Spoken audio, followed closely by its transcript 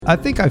I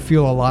think I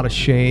feel a lot of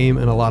shame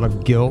and a lot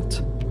of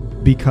guilt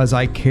because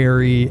I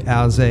carry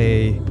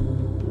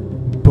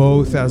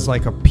both as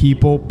like a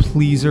people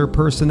pleaser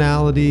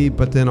personality,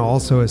 but then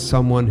also as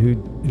someone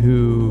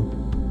who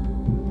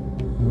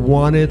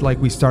wanted, like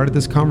we started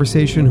this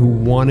conversation, who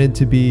wanted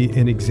to be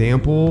an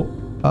example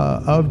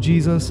of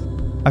Jesus.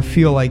 I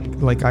feel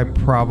like I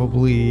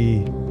probably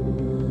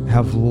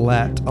have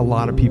let a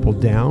lot of people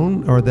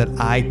down, or that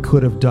I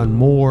could have done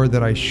more,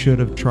 that I should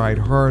have tried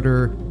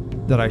harder,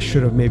 that I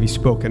should have maybe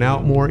spoken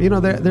out more. You know,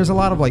 there's a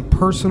lot of like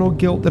personal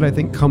guilt that I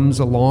think comes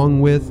along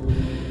with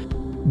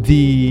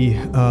the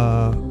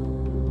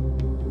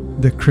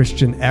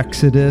Christian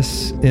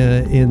exodus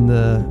in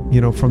the,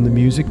 you know, from the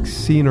music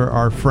scene, or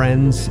our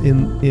friends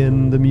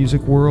in the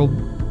music world.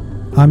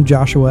 I'm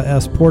Joshua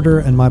S. Porter,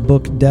 and my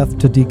book Death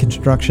to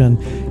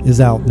Deconstruction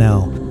is out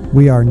now.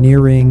 We are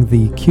nearing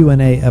the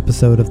Q&A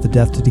episode of the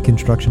Death to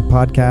Deconstruction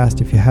podcast.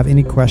 If you have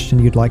any question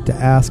you'd like to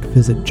ask,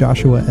 visit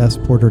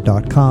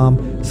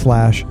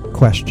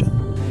joshuasporter.com/question.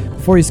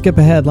 Before you skip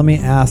ahead, let me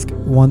ask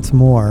once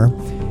more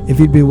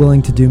if you'd be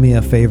willing to do me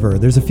a favor.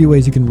 There's a few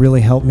ways you can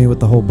really help me with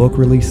the whole book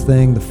release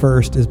thing. The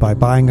first is by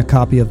buying a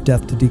copy of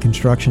Death to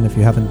Deconstruction. If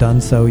you haven't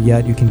done so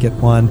yet, you can get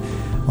one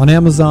on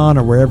Amazon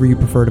or wherever you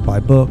prefer to buy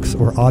books,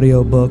 or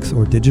audio books,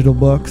 or digital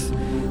books.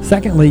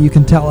 Secondly, you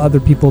can tell other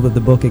people that the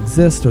book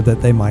exists or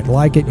that they might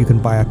like it. You can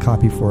buy a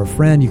copy for a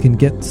friend. You can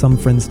get some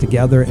friends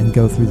together and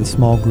go through the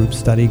small group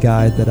study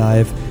guide that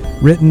I've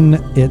written.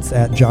 It's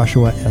at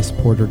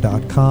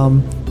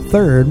joshuasporter.com.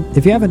 Third,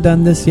 if you haven't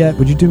done this yet,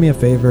 would you do me a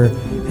favor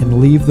and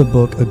leave the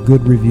book a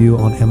good review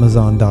on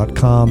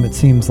Amazon.com? It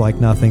seems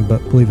like nothing,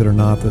 but believe it or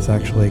not, this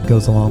actually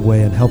goes a long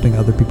way in helping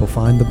other people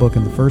find the book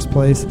in the first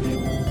place.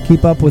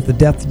 Keep up with the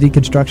Death to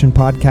Deconstruction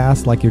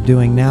podcast like you're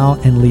doing now,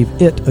 and leave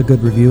it a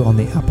good review on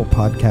the Apple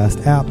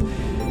Podcast app.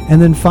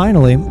 And then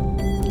finally,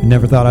 I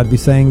never thought I'd be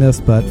saying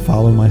this, but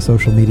follow my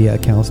social media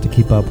accounts to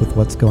keep up with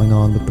what's going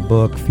on with the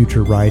book,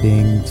 future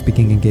writing,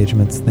 speaking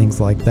engagements,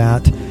 things like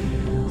that.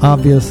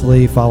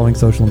 Obviously, following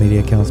social media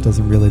accounts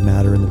doesn't really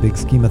matter in the big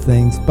scheme of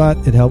things, but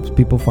it helps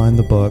people find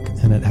the book,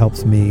 and it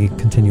helps me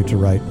continue to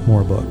write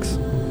more books.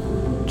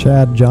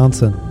 Chad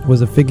Johnson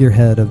was a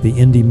figurehead of the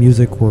indie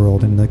music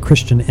world and the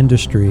Christian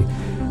industry,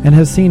 and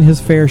has seen his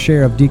fair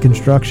share of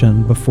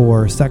deconstruction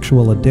before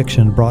sexual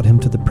addiction brought him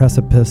to the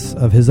precipice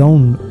of his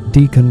own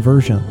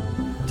deconversion.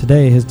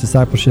 Today, his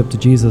discipleship to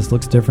Jesus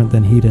looks different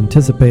than he'd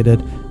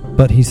anticipated,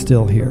 but he's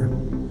still here.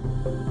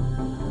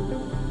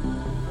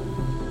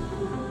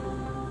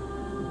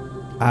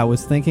 I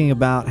was thinking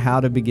about how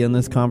to begin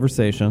this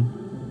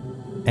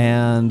conversation,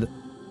 and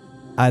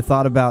I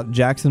thought about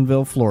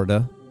Jacksonville,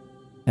 Florida.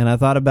 And I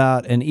thought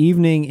about an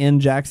evening in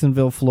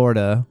Jacksonville,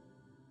 Florida,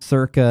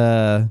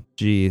 circa,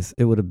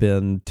 it would have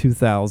been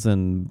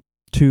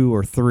 2002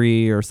 or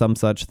 3 or some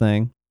such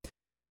thing,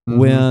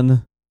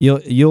 when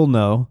you'll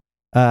know,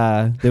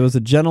 there was a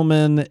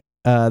gentleman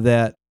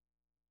that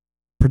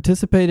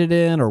participated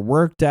in or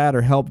worked at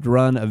or helped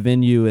run a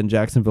venue in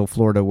Jacksonville,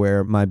 Florida,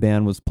 where my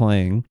band was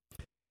playing.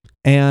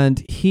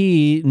 And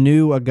he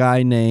knew a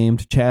guy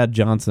named Chad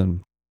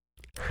Johnson,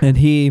 and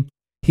he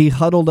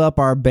huddled up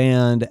our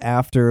band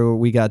after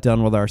we got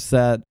done with our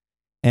set,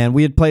 and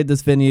we had played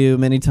this venue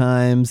many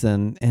times,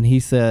 and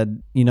he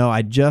said, you know,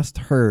 I just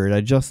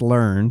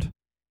learned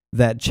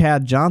that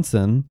Chad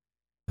Johnson,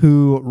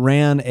 who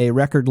ran a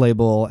record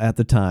label at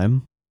the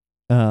time,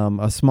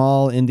 a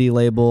small indie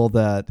label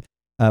that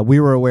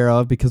we were aware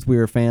of because we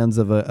were fans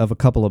of a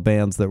couple of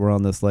bands that were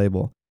on this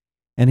label.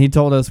 And he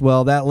told us,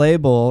 well, that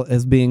label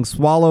is being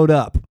swallowed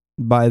up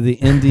by the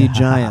indie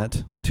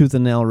giant Tooth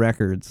and Nail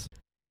Records.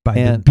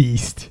 The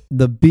beast.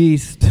 The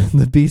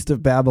beast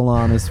of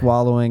Babylon is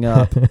swallowing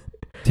up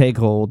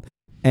Takehold.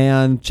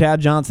 And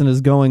Chad Johnson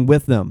is going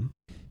with them.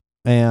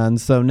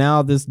 And so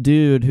now this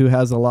dude who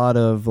has a lot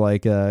of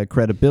like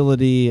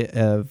credibility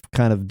of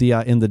kind of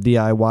in the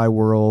DIY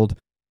world,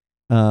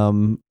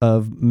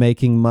 of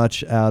making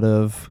much out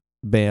of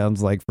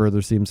bands like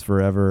Further Seems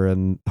Forever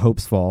and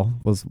Hopes Fall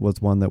was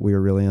one that we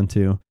were really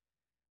into,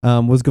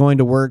 was going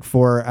to work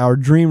for our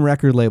dream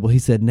record label. He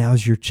said,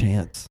 now's your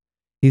chance.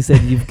 He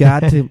said, you got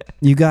to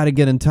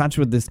get in touch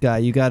with this guy.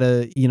 You got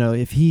to, you know,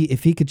 if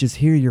he could just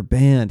hear your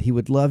band, he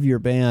would love your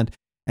band.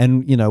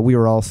 And, you know, we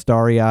were all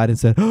starry-eyed and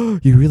said, oh,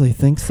 you really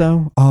think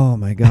so? Oh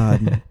my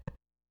God.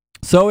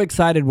 So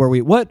excited were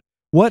we. What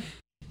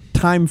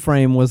time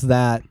frame was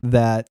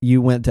that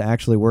you went to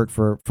actually work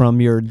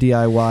from your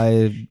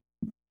DIY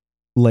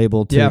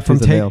label to Tooth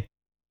and Nail?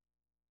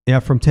 Yeah,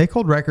 from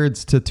Takehold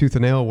Records to Tooth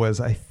and Nail was,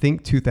 I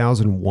think,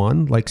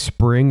 2001, like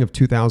spring of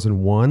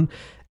 2001.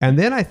 And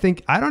then I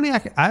think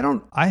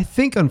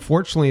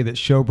unfortunately that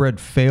Showbread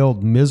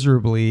failed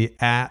miserably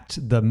at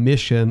the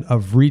mission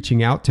of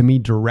reaching out to me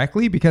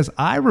directly, because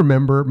I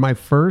remember my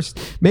first,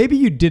 maybe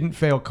you didn't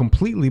fail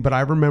completely, but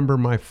I remember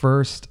my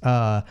first,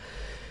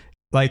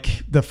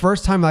 like the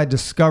first time I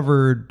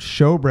discovered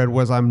Showbread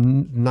was,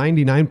 I'm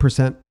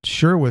 99%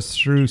 sure, was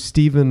through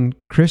Stephen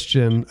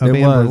Christian of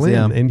Anne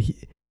Boleyn. Yeah.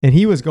 And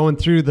he was going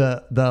through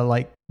the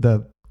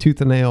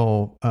Tooth and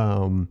Nail,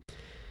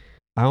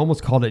 I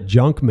almost called it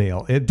junk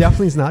mail. It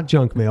definitely is not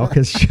junk mail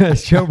because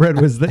Showbread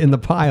was in the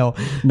pile.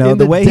 No,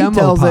 the way he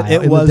tells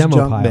it was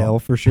junk mail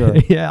for sure.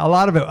 Yeah, a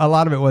lot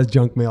of it was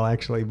junk mail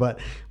actually, but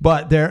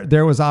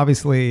there was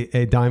obviously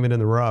a diamond in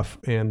the rough,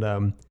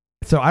 and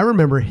so I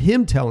remember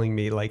him telling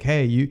me like,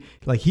 hey,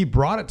 he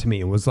brought it to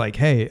me and was like,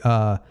 hey,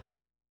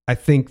 I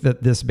think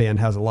that this band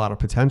has a lot of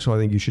potential. I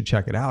think you should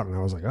check it out. And I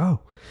was like, oh.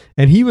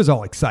 And he was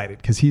all excited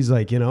because he's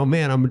like,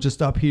 man, I'm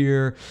just up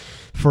here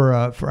for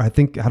I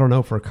think, I don't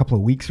know, for a couple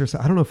of weeks or so.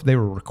 I don't know if they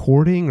were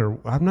recording or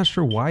I'm not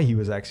sure why he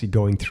was actually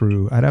going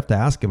through. I'd have to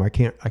ask him. I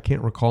can't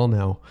recall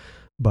now.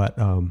 But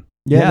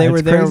they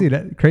were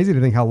there. Crazy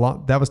to think how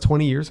long that was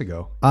 20 years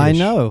ago. I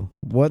know.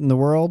 What in the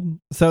world?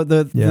 So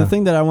the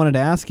thing that I wanted to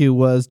ask you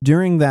was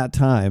during that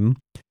time,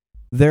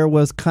 there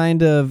was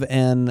kind of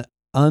an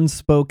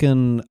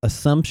unspoken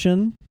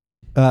assumption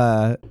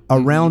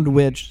around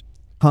which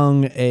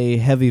hung a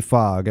heavy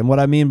fog. And what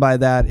I mean by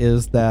that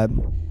is that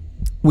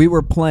we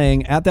were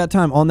playing at that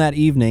time on that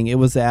evening. It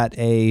was at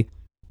a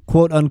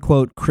quote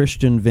unquote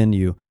Christian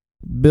venue.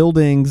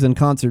 Buildings and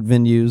concert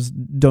venues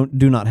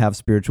do not have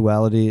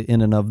spirituality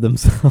in and of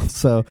themselves.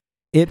 So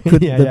it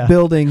could the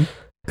building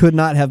could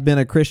not have been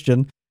a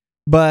Christian,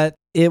 but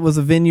it was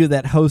a venue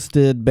that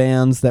hosted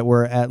bands that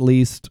were at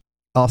least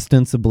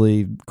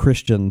ostensibly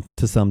Christian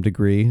to some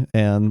degree,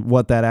 and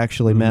what that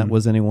actually meant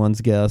was anyone's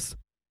guess.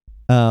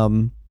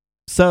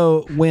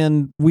 So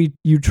when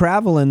you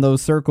travel in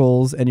those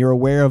circles and you're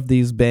aware of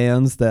these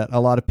bands that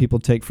a lot of people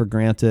take for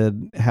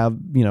granted have,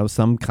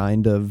 some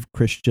kind of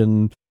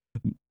Christianness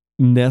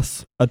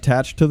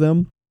attached to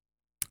them,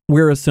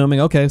 we're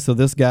assuming, okay, so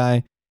this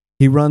guy,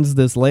 he runs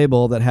this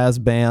label that has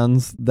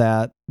bands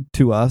that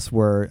to us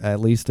were at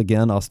least,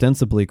 again,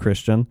 ostensibly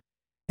Christian.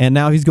 And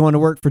now he's going to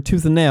work for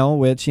Tooth and Nail,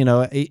 which,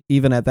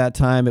 even at that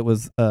time, it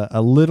was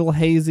a little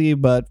hazy,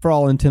 but for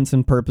all intents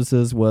and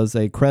purposes was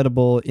a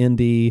credible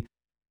indie,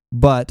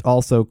 but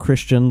also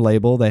Christian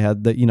label. They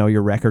had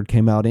your record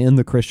came out in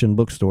the Christian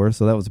bookstore.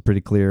 So that was a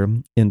pretty clear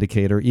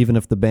indicator, even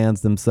if the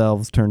bands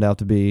themselves turned out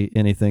to be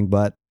anything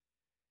but.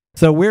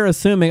 So we're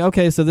assuming,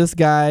 okay, so this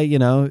guy,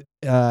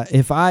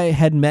 if I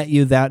had met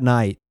you that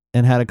night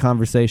and had a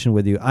conversation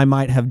with you, I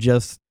might have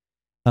just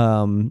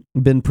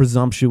been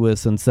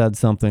presumptuous and said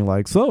something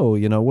like, so,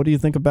 what do you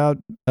think about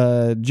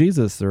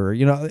Jesus? Or,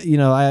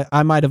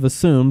 I might have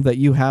assumed that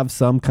you have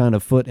some kind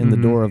of foot in the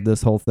door of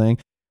this whole thing.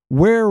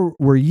 Where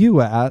were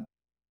you at?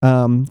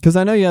 Because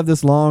I know you have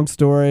this long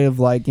story of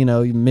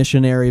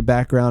missionary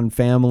background,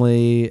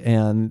 family,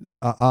 and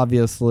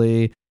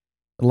obviously,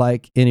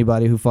 like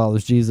anybody who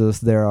follows Jesus,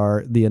 there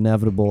are the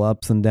inevitable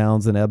ups and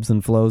downs and ebbs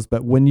and flows.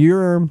 But when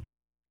you're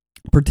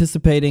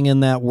participating in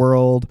that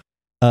world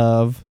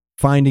of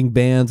finding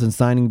bands and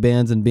signing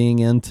bands and being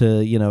into,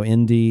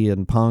 indie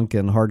and punk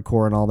and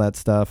hardcore and all that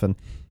stuff. And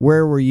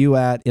where were you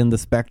at in the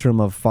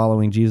spectrum of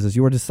following Jesus,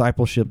 your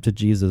discipleship to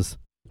Jesus?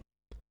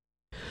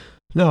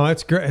 No,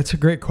 it's great. It's a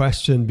great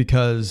question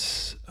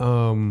because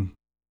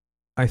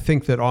I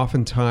think that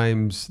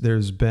oftentimes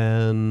there's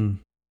been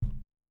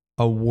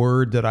a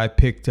word that I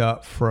picked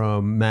up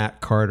from Matt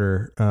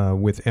Carter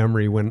with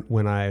Emery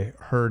when I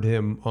heard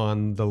him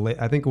on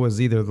I think it was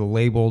either the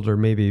Labeled or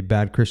maybe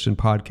Bad Christian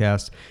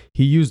podcast.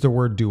 He used the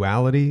word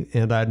duality,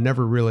 and I'd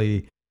never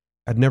really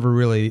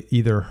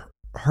either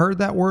heard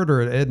that word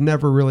or it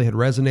never really had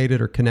resonated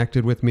or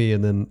connected with me.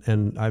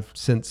 And I've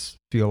since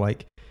feel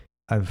like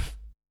I've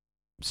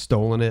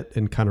stolen it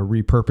and kind of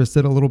repurposed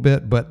it a little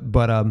bit,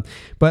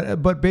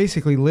 but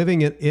basically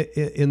living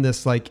in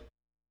this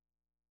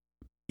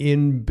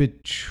in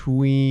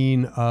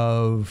between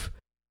of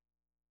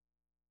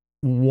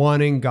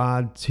wanting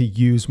God to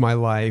use my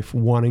life,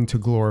 wanting to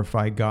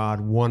glorify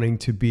God, wanting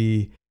to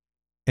be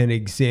an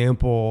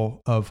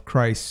example of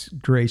Christ's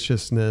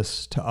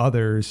graciousness to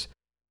others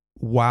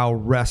while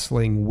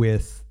wrestling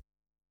with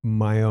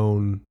my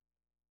own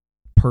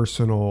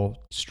personal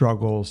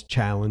struggles,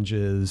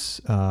 challenges,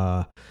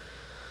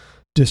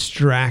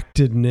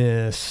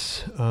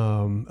 distractedness,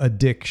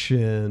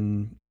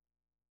 addiction,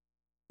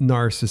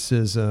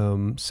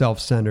 narcissism,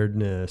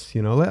 self-centeredness,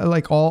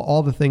 like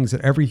all the things that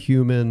every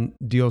human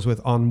deals with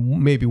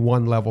on maybe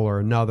one level or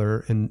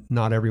another, and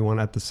not everyone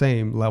at the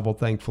same level,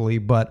 thankfully.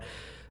 But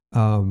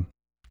I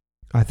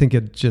think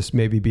it just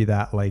maybe be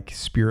that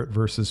spirit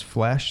versus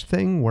flesh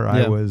thing where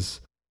I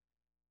was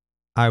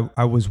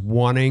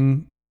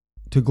wanting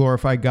to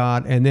glorify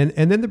God.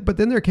 But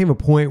then there came a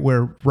point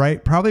where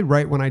probably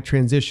right when I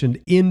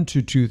transitioned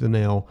into Tooth and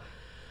Nail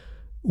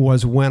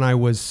was when I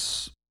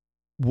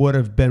would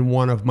have been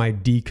one of my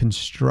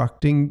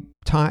deconstructing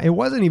time. It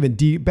wasn't even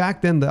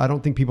back then. I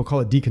don't think people call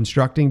it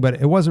deconstructing,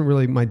 but it wasn't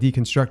really my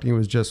deconstructing. It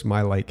was just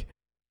my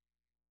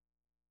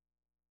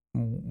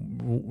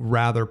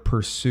rather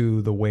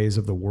pursue the ways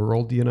of the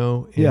world,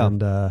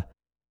 and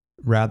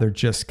rather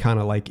just kind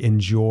of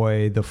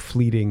enjoy the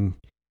fleeting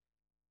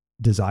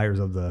desires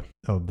of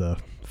the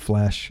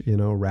flesh,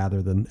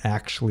 rather than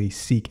actually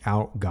seek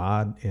out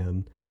God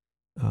and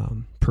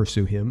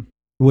pursue Him.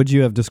 Would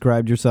you have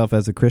described yourself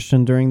as a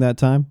Christian during that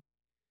time?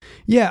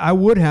 Yeah, I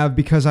would have,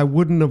 because I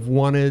wouldn't have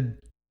wanted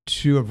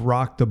to have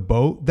rocked the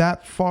boat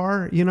that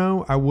far. You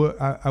know, I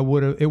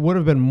would have. It would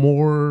have been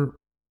more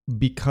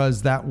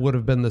because that would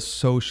have been the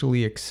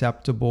socially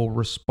acceptable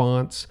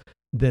response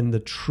than the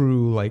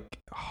true like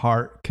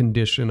heart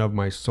condition of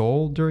my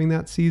soul during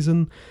that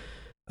season.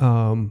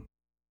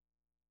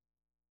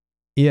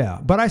 Yeah,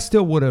 but I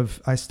still would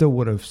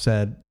have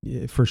said,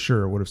 for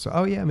sure, would have said,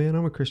 oh yeah, man,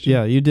 I'm a Christian.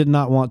 Yeah, you did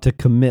not want to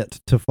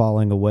commit to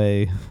falling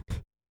away.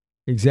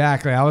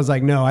 Exactly. I was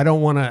like, no, I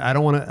don't want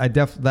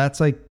to, that's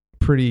like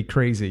pretty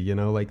crazy, you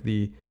know, like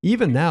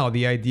even now,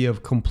 the idea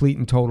of complete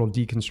and total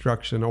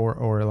deconstruction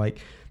or like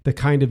the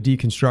kind of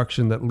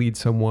deconstruction that leads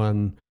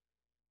someone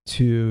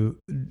to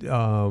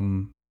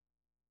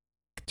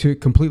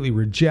completely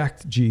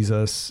reject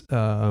Jesus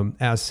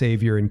as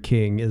Savior and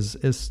King is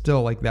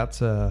still like,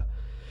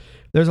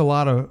 there's a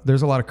lot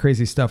of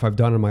crazy stuff I've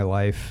done in my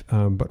life,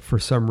 but for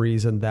some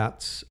reason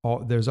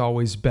there's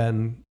always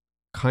been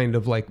kind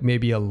of like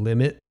maybe a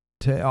limit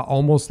to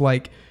almost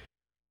like,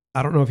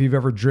 I don't know if you've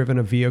ever driven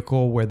a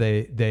vehicle where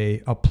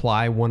they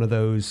apply one of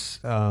those,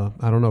 I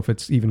don't know if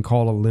it's even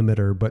called a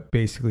limiter, but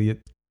basically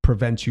it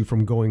prevents you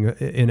from going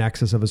in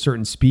excess of a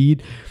certain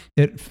speed.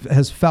 It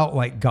has felt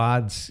like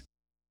God's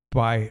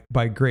by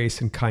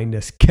grace and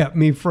kindness kept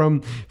me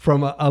from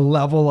a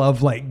level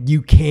of like,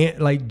 you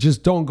can't, like,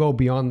 just don't go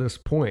beyond this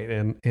point.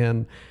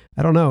 And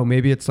I don't know,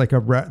 maybe it's like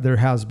there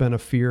has been a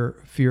fear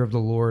of the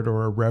Lord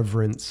or a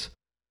reverence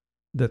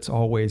that's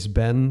always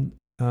been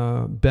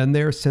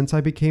there since I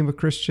became a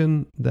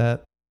Christian.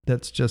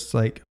 That's just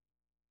like,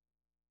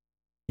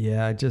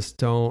 yeah, I just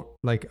don't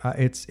like,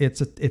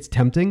 it's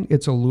tempting.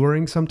 It's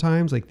alluring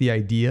sometimes. Like the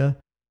idea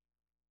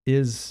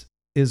is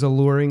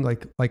alluring.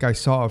 Like I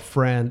saw a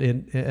friend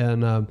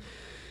in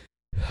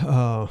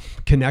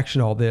connection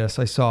to all this.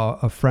 I saw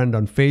a friend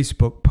on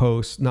Facebook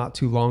post not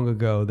too long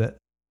ago that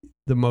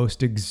the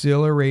most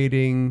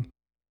exhilarating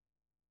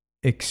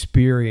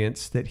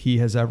experience that he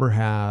has ever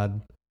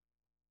had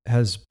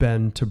has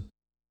been to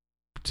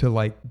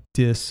like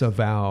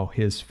disavow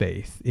his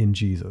faith in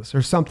Jesus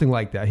or something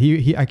like that.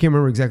 He I can't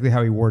remember exactly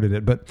how he worded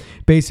it, but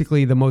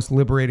basically the most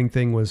liberating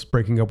thing was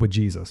breaking up with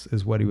Jesus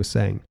is what he was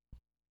saying.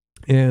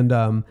 And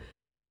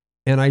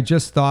I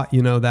just thought,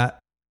 you know,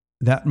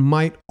 that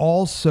might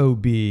also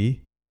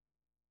be,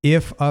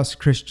 if us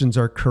Christians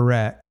are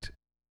correct,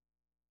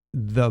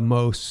 the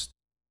most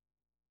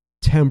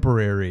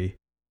temporary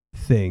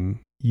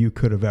thing you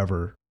could have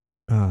ever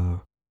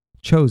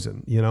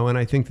chosen, you know. And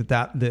I think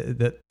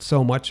that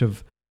so much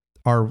of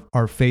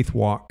our faith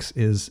walks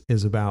is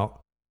about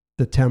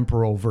the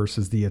temporal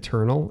versus the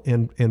eternal,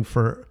 and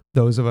for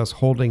those of us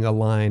holding a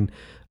line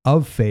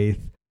of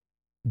faith,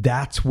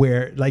 that's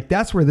where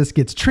this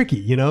gets tricky,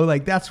 you know,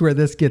 like that's where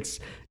this gets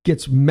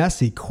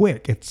messy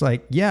quick. It's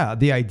like, yeah,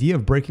 the idea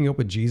of breaking up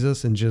with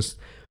Jesus and just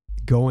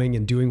going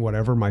and doing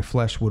whatever my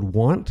flesh would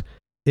want,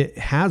 it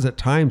has at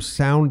times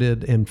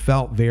sounded and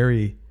felt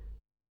very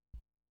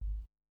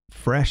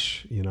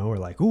fresh, you know, or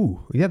like,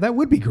 ooh, yeah, that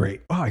would be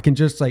great. Oh, I can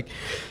just like,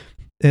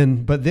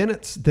 but then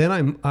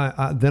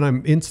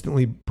I'm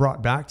instantly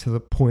brought back to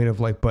the point of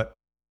like, but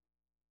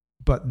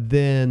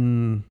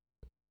then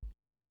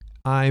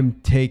I'm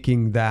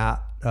taking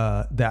that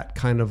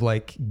kind of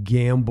like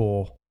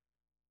gamble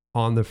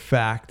on the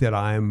fact that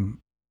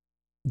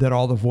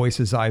all the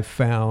voices I've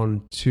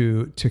found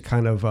to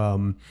kind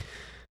of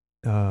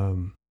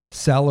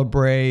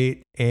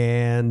celebrate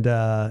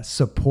and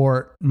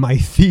support my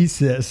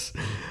thesis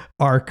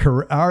are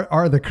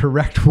the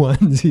correct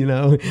ones, you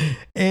know,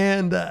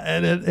 and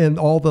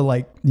all the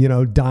like, you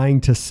know,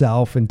 dying to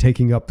self and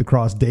taking up the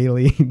cross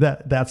daily,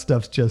 that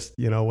stuff's just,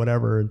 you know,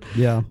 whatever.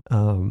 Yeah.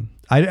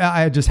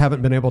 I just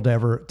haven't been able to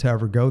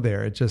ever go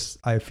there. It just,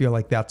 I feel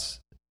like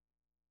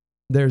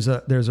there's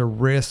a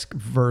risk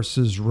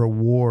versus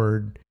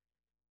reward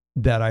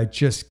that I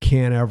just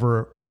can't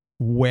ever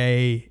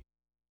weigh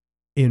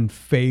in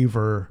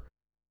favor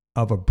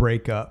of a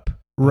breakup.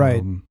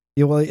 Right.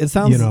 Yeah, well, it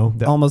sounds, you know,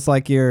 almost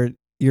like you're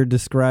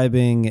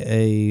describing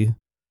a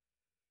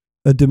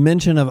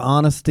dimension of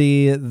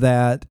honesty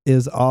that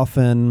is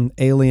often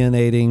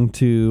alienating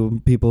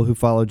to people who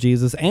follow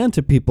Jesus and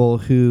to people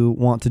who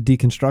want to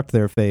deconstruct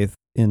their faith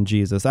in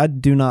Jesus. I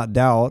do not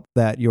doubt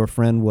that your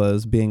friend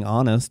was being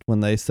honest when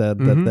they said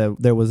that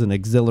there was an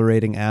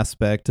exhilarating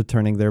aspect to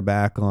turning their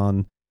back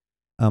on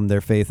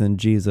their faith in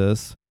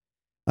Jesus.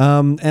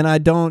 And I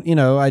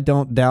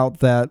don't doubt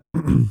that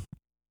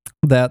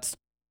that's,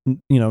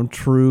 you know,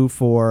 true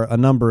for a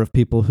number of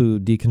people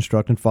who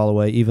deconstruct and fall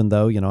away, even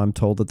though, you know, I'm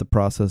told that the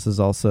process is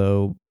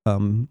also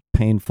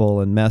painful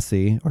and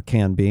messy, or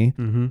can be.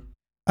 Mm-hmm.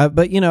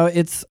 But, you know,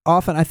 it's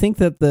often, I think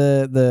that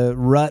the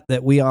rut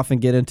that we often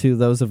get into,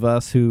 those of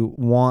us who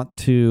want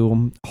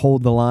to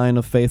hold the line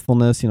of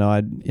faithfulness,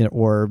 I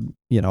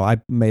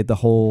made the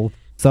whole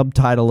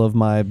subtitle of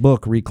my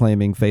book,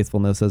 Reclaiming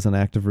Faithfulness as an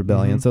Act of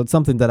Rebellion. Mm-hmm. So it's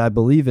something that I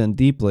believe in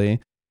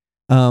deeply.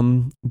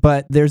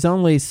 But there's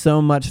only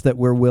so much that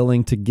we're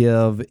willing to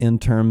give in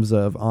terms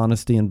of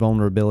honesty and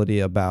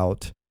vulnerability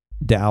about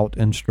doubt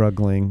and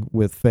struggling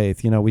with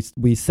faith.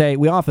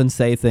 We often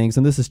say things,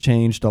 and this has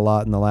changed a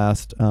lot in the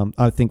last,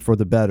 I think for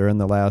the better, in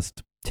the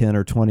last 10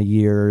 or 20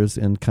 years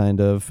in kind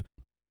of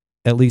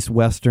at least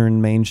Western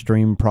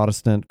mainstream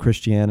Protestant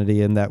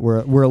Christianity, and that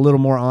we're a little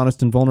more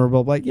honest and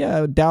vulnerable. Like,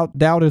 yeah,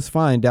 doubt is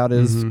fine. Doubt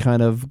is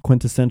kind of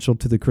quintessential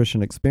to the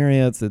Christian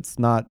experience. It's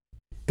not,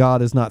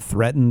 God is not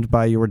threatened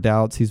by your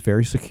doubts. He's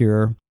very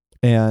secure,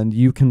 and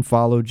you can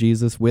follow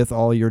Jesus with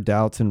all your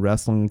doubts and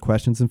wrestling and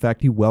questions. In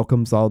fact, he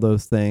welcomes all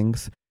those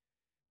things.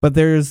 But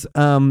there's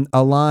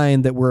a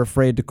line that we're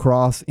afraid to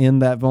cross in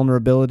that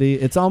vulnerability.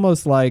 It's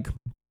almost like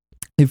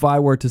if I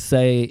were to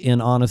say in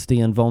honesty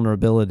and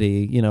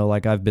vulnerability,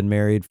 like I've been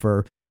married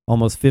for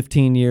almost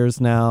 15 years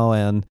now,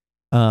 and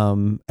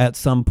at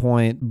some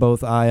point,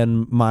 both I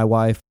and my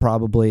wife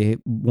probably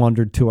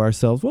wondered to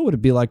ourselves, what would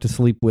it be like to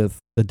sleep with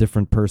a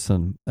different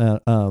person?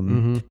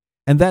 And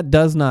that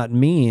does not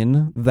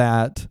mean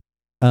that,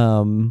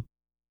 then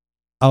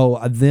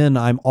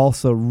I'm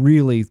also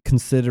really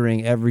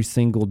considering every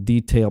single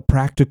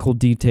practical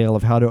detail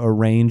of how to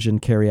arrange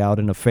and carry out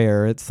an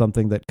affair. It's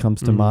something that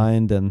comes to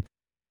mind,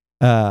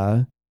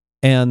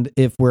 and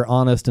if we're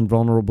honest and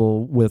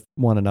vulnerable with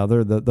one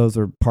another, those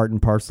are part and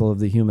parcel of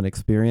the human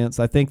experience.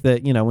 I think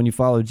that, when you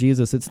follow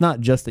Jesus, it's not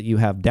just that you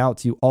have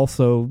doubts. You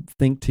also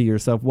think to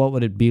yourself, what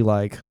would it be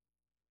like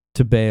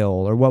to bail?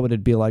 Or what would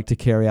it be like to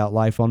carry out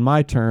life on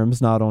my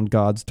terms, not on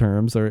God's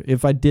terms? Or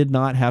if I did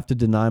not have to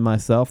deny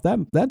myself,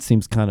 that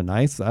seems kind of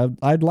nice.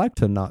 I'd like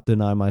to not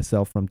deny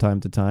myself from time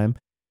to time.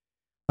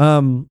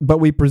 But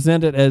we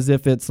present it as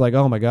if it's like,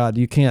 oh my God,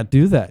 you can't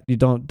do that. You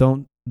don't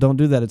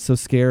do that. It's so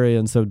scary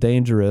and so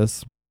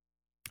dangerous.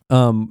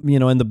 In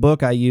the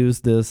book, I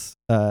use this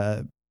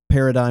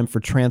paradigm for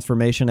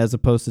transformation as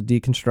opposed to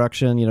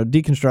deconstruction.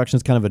 Deconstruction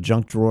is kind of a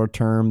junk drawer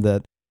term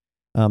that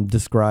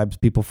describes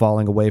people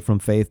falling away from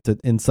faith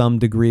in some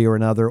degree or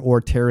another,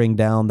 or tearing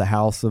down the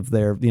house of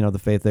their, the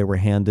faith they were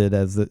handed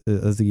as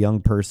a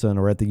young person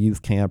or at the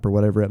youth camp or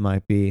whatever it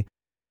might be.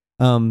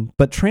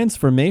 But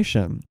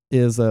transformation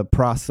is a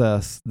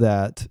process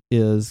that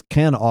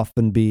can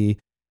often be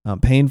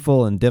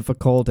painful and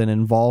difficult, and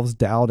involves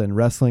doubt and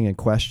wrestling and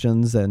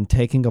questions and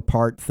taking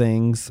apart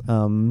things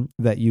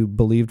that you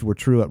believed were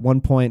true at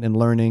one point, and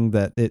learning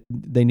that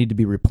they need to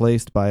be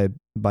replaced by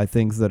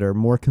things that are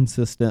more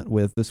consistent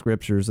with the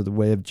scriptures or the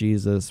way of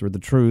Jesus or the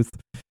truth.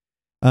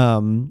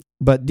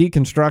 But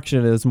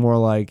deconstruction is more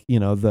like,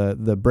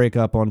 the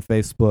breakup on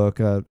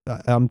Facebook.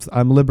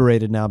 I'm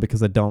liberated now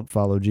because I don't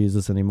follow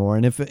Jesus anymore.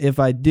 And if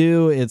I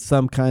do, it's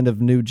some kind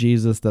of new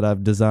Jesus that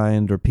I've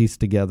designed or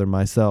pieced together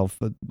myself.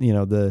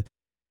 The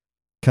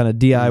kind of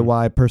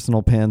DIY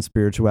personal pan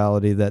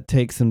spirituality that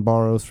takes and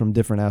borrows from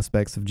different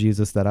aspects of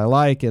Jesus that I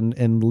like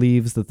and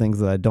leaves the things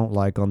that I don't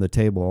like on the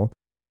table.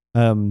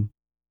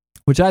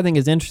 Which I think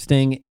is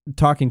interesting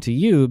talking to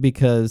you,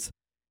 because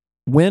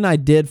when I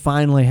did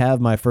finally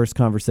have my first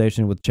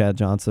conversation with Chad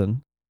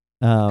Johnson,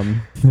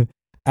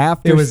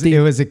 after it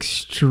was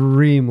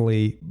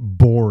extremely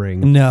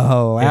boring.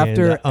 No,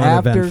 after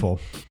uneventful.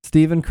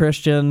 Stephen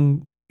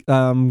Christian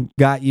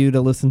got you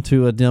to listen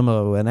to a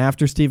demo, and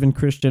after Stephen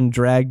Christian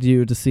dragged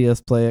you to see us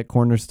play at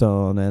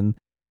Cornerstone, and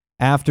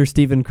after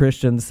Stephen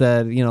Christian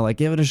said,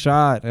 give it a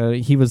shot,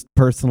 he was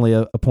personally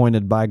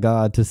appointed by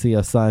God to see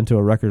us signed to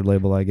a record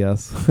label, I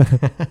guess.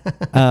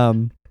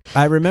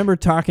 I remember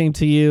talking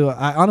to you.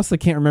 I honestly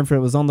can't remember if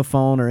it was on the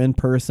phone or in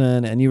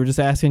person, and you were just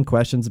asking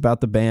questions about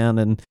the band.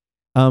 And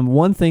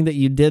one thing that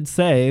you did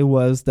say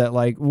was that,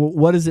 like,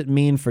 what does it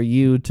mean for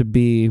you to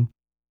be,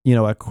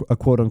 a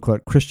quote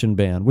unquote Christian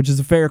band? Which is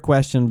a fair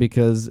question,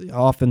 because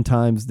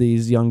oftentimes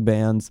these young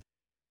bands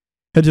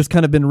had just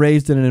kind of been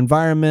raised in an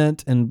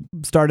environment and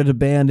started a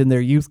band in their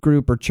youth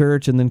group or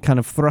church, and then kind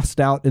of thrust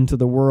out into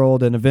the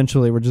world, and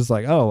eventually we're just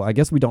like, oh, I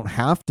guess we don't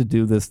have to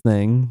do this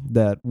thing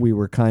that we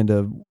were kind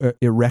of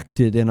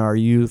erected in our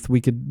youth. We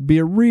could be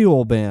a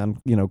real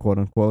band, quote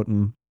unquote.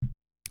 And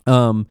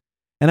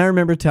I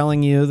remember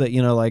telling you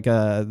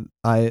that,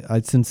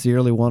 I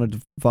sincerely wanted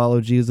to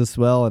follow Jesus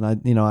well, and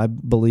I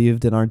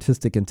believed in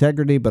artistic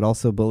integrity, but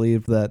also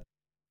believed that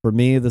for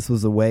me, this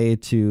was a way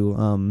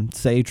to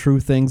say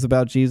true things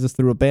about Jesus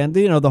through a band.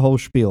 The whole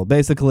spiel.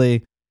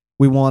 Basically,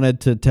 we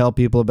wanted to tell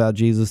people about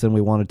Jesus, and we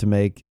wanted to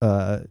make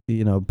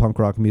punk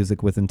rock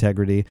music with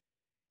integrity.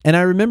 And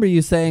I remember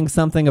you saying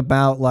something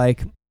about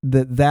like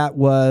that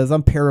was,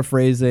 I'm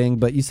paraphrasing,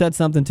 but you said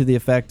something to the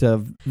effect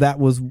of that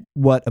was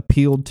what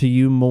appealed to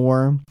you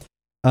more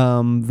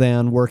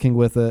than working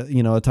with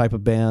a type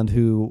of band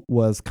who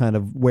was kind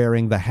of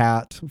wearing the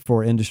hat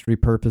for industry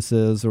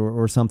purposes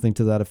or something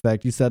to that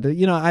effect. You said,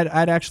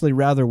 I'd actually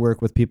rather work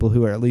with people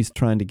who are at least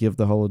trying to give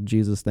the whole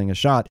Jesus thing a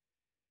shot.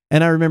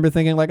 And I remember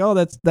thinking like, oh,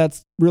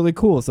 that's really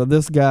cool. So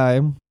this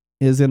guy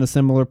is in a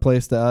similar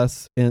place to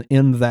us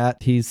in that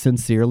he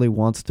sincerely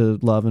wants to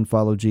love and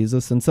follow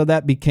Jesus. And so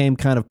that became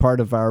kind of part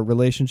of our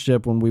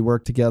relationship when we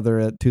worked together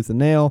at Tooth and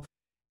Nail.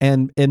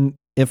 And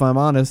if I'm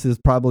honest, is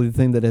probably the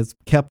thing that has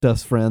kept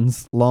us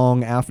friends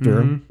long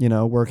after,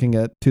 working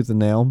at Tooth and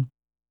Nail.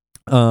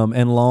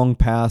 and long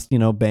past,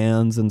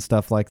 bans and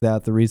stuff like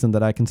that. The reason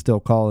that I can still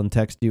call and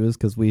text you is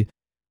because we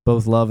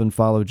both love and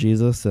follow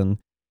Jesus.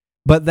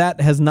 But that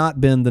has not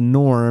been the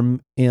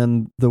norm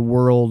in the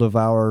world of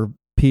our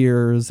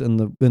peers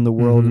and in the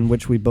world in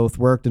which we both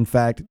worked. In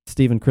fact,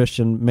 Stephen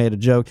Christian made a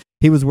joke.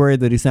 He was worried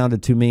that he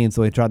sounded too mean,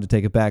 so he tried to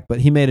take it back.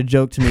 But he made a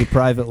joke to me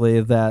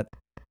privately that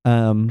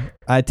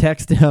I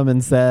texted him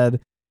and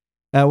said,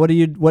 what are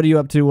you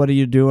up to? What are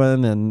you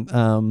doing?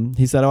 And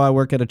he said, I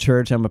work at a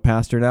church. I'm a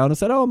pastor now. And I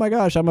said, oh my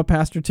gosh, I'm a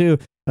pastor too.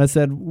 And I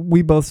said,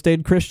 we both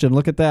stayed Christian.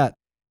 Look at that.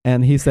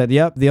 And he said,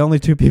 yep, the only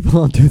two people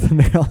on Tooth and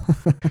Nail.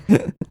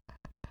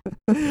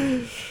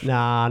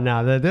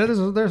 No,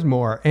 there's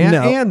more.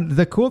 And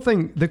the cool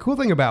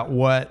thing about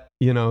what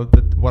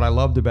I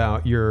loved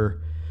about your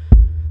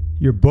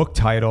book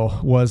title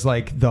was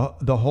like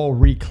the whole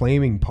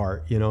reclaiming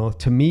part.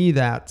 To me,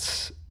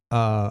 that's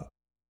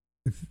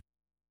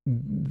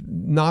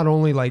not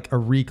only like a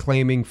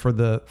reclaiming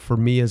for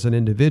me as an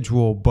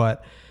individual,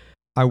 but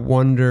I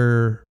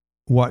wonder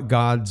what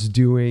God's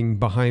doing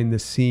behind the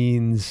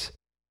scenes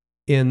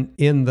in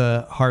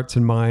the hearts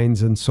and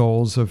minds and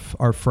souls of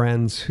our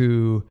friends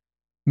who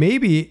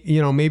maybe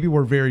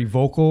were very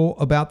vocal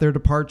about their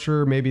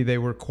departure. Maybe they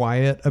were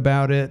quiet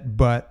about it,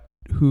 but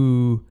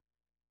who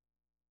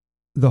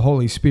the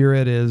Holy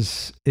Spirit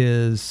is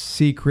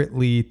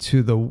secretly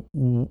to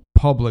the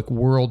public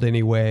world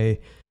anyway,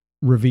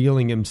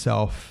 revealing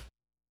himself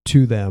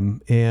to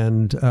them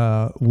and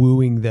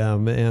wooing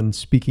them and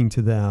speaking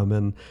to them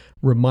and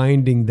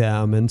reminding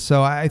them. And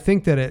so I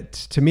think that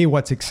to me,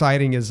 what's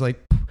exciting is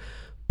like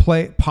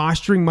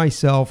posturing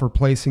myself or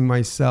placing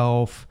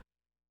myself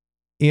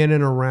in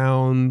and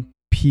around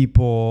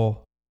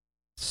people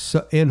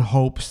in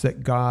hopes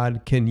that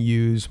God can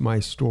use my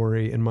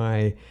story and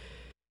my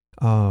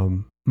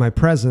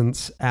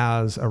presence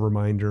as a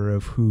reminder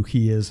of who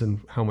he is and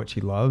how much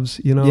he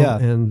loves, Yeah.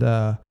 And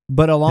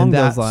but along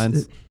those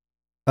lines,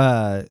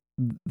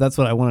 that's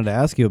what I wanted to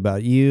ask you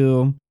about.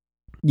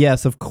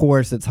 Yes, of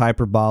course, it's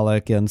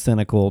hyperbolic and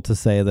cynical to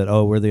say that,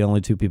 we're the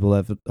only two people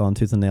left on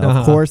Tooth and Nail.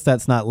 Of course,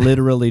 that's not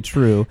literally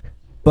true.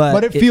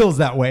 But it feels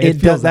that way.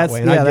 It feels that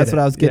way. Yeah, that's what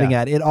I was getting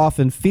at. It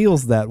often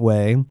feels that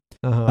way.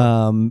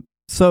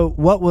 So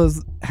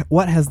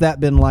what has that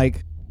been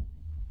like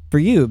for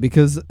you?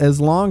 Because as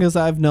long as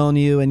I've known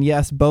you, and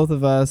yes, both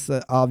of us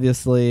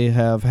obviously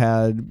have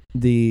had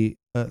the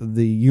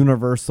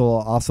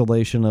universal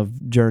oscillation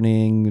of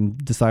journeying and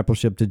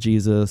discipleship to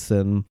Jesus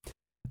and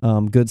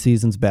good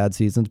seasons, bad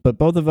seasons. But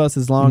both of us,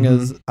 as long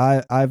as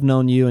I've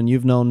known you and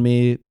you've known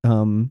me,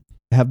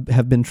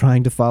 have been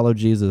trying to follow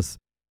Jesus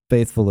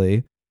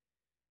faithfully.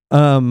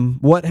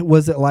 What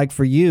was it like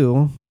for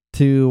you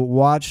to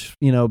watch,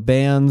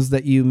 bands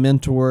that you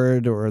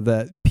mentored or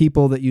that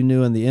people that you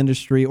knew in the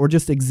industry, or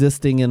just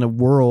existing in a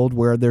world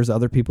where there's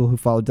other people who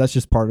follow? That's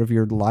just part of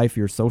your life,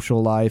 your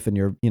social life, and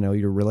your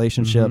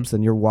relationships,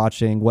 and you're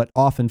watching what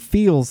often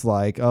feels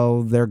like,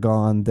 they're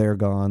gone.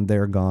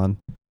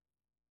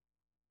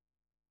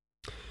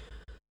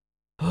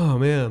 Oh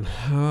man,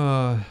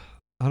 I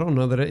don't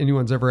know that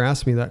anyone's ever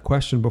asked me that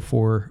question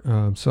before,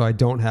 so I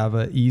don't have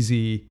an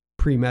easy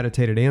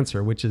premeditated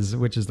answer, which is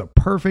the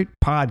perfect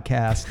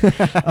podcast,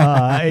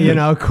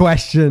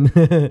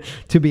 question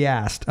to be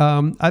asked.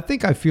 I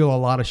think I feel a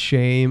lot of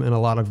shame and a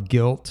lot of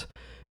guilt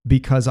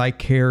because I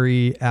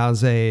carry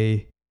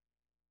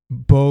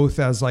both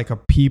as like a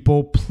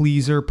people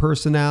pleaser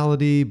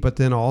personality, but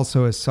then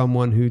also as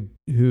someone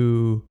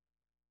who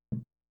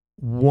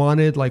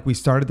wanted, like we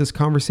started this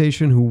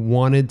conversation, who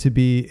wanted to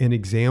be an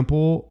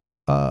example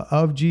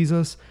of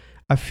Jesus.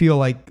 I feel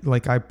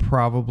like I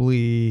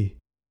probably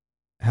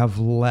have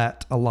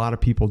let a lot of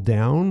people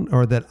down,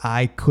 or that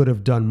I could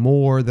have done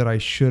more, that I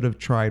should have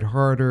tried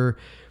harder,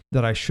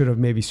 that I should have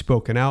maybe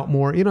spoken out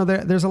more.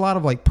 There's a lot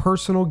of like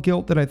personal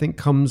guilt that I think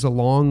comes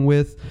along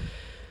with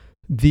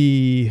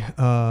the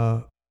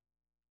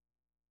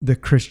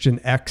Christian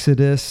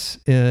exodus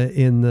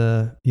in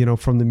the,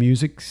 from the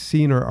music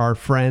scene, or our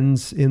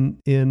friends in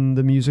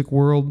the music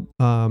world.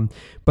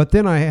 But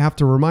then I have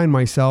to remind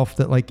myself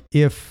that like,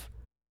 if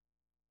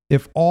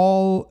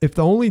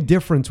the only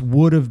difference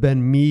would have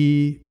been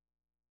me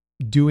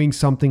doing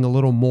something a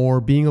little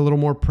more, being a little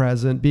more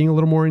present, being a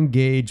little more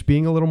engaged,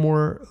 being a little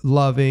more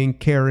loving,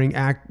 caring,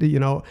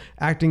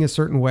 acting a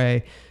certain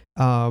way,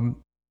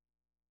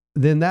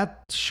 then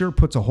that sure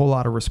puts a whole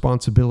lot of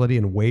responsibility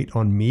and weight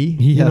on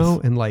me,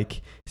 and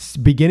like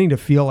beginning to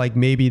feel like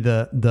maybe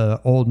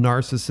the old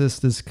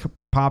narcissist is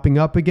popping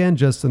up again,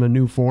 just in a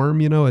new form,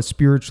 a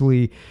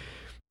spiritually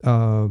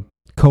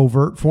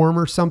covert form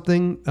or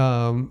something,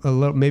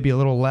 maybe a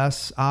little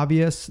less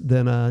obvious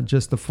than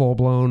just the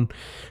full-blown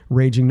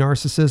raging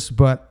narcissist.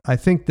 But I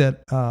think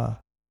that I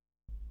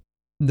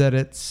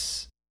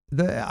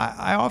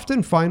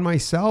often find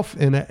myself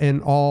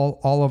in all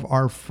of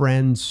our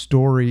friends'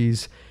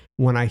 stories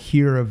when I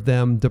hear of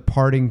them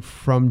departing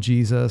from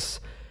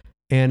Jesus,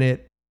 and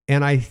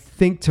I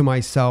think to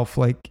myself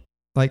like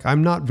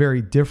I'm not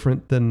very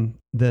different than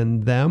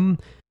them,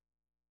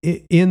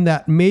 in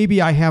that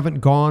maybe I haven't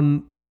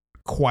gone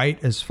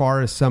quite as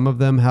far as some of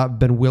them have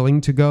been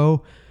willing to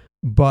go,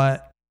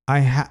 but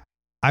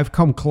I've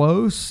come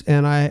close,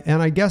 and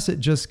I guess it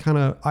just kind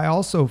of, I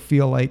also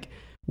feel like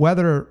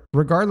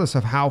regardless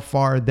of how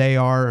far they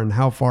are and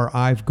how far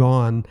I've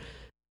gone,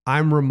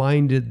 I'm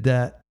reminded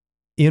that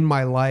in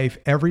my life,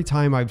 every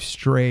time I've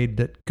strayed,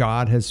 that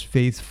God has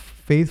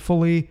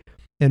faithfully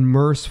and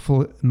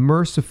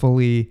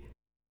mercifully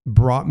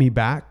brought me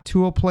back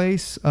to a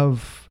place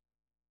of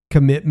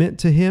commitment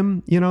to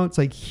him. It's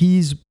like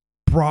he's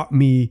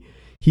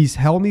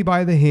held me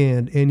by the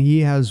hand, and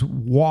he has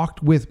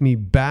walked with me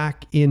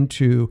back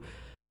into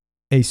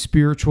a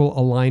spiritual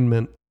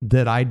alignment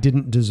that I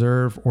didn't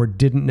deserve or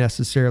didn't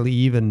necessarily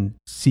even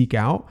seek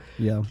out.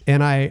 Yeah.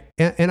 And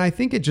I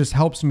think it just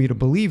helps me to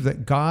believe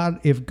that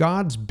if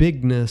God's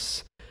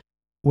bigness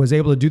was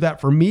able to do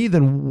that for me,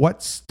 then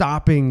what's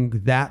stopping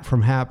that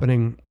from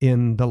happening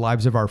in the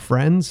lives of our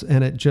friends?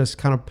 And it just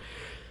kind of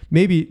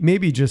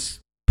maybe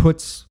just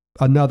puts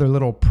another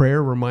little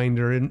prayer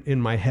reminder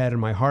in my head and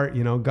my heart,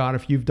 God,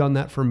 if you've done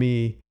that for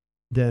me,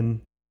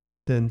 then,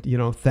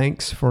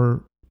 thanks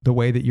for the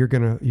way that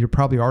you're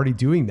probably already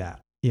doing that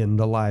in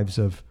the lives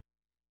of,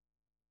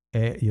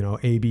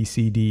 A, B,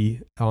 C,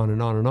 D, on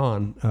and on and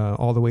on,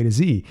 all the way to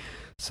Z.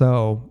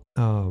 So,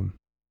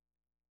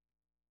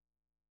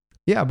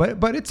 yeah,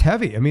 but it's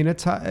heavy. I mean,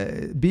 it's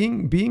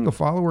being a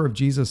follower of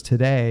Jesus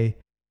today,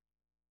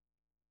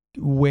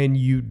 when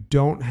you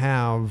don't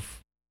have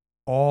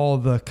all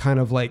the kind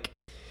of like,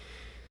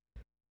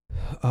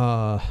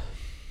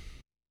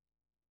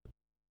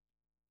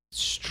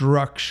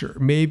 structure,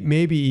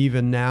 maybe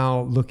even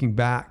now looking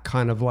back,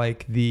 kind of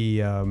like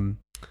the,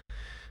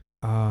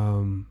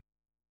 I'm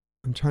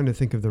trying to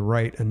think of the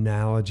right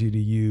analogy to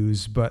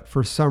use, but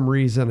for some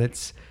reason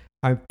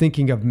I'm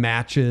thinking of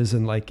matches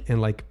and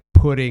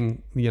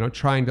putting,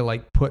 trying to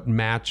like put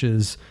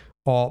matches,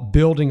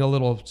 building a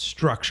little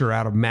structure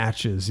out of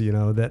matches,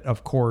 that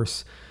of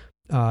course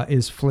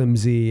is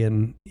flimsy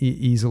and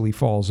easily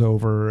falls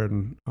over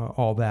and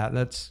all that.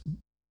 That's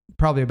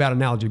probably a bad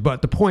analogy,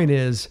 but the point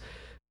is,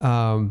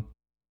 the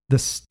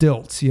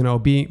stilts,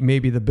 being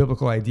maybe the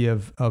biblical idea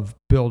of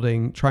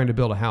trying to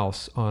build a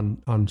house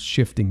on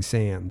shifting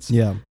sands.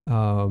 Yeah.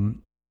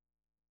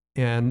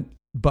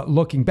 But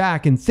looking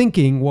back and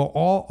thinking, well,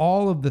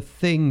 all of the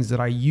things that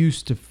I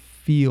used to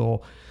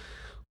feel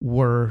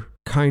were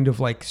kind of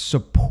like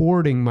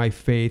supporting my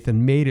faith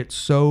and made it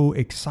so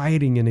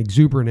exciting and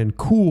exuberant and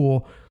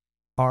cool,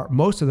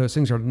 most of those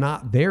things are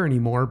not there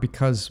anymore,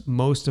 because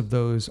most of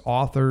those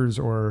authors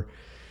or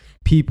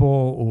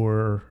people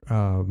or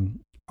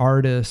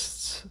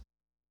artists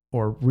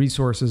or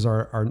resources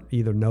are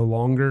either no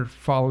longer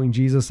following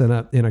Jesus in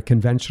a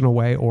conventional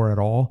way or at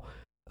all.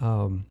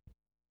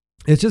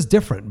 It's just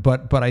different,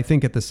 but I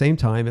think at the same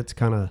time, it's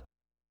kind of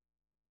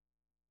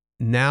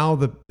now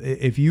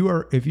if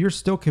you're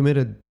still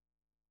committed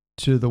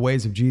to the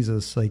ways of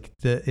Jesus, like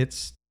it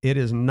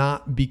is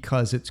not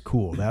because it's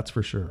cool. That's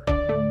for sure.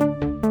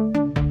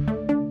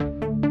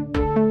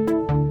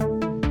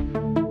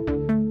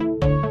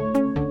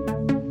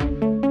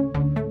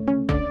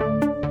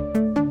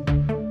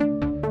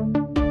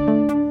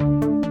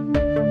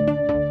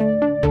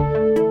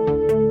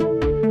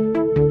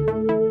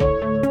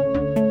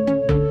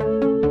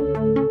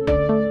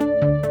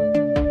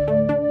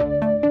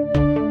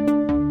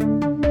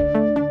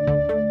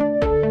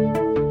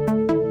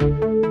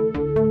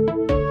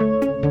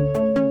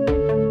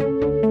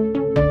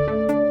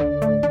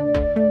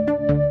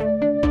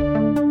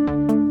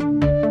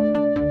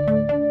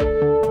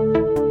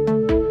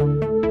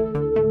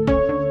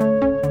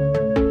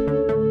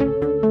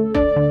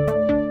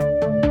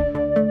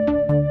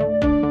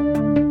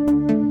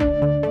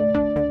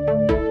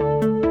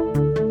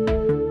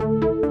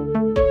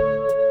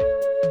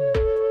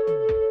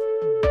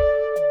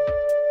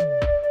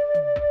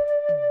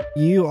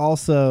 You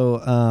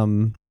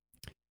also,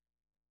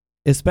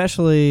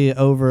 especially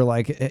over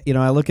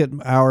I look at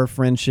our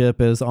friendship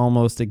as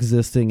almost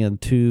existing in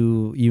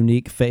two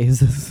unique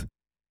phases,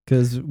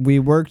 because we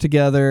work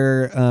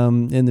together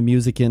in the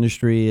music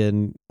industry,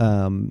 and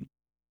I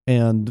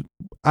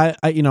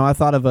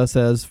thought of us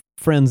as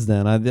friends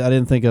then. I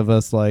didn't think of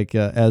us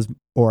as,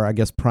 or I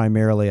guess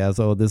primarily as,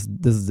 oh, this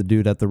is the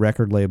dude at the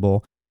record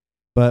label.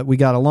 But we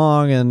got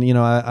along, and,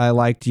 I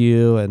liked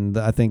you, and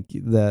I think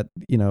that,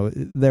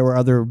 there were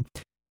other,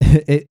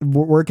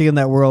 working in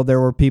that world, there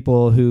were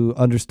people who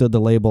understood the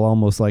label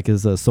almost like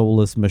as a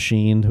soulless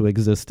machine who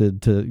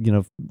existed to,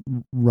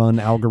 run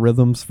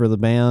algorithms for the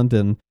band.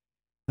 And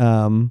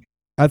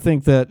I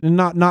think that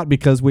not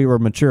because we were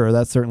mature,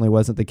 that certainly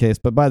wasn't the case,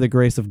 but by the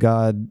grace of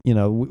God,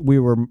 we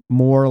were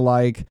more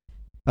like,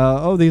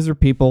 oh, these are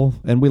people,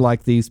 and we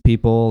like these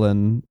people,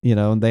 and,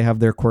 and they have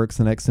their quirks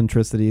and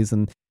eccentricities.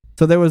 And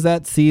so there was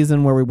that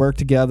season where we worked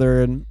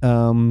together, and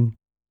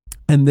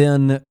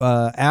then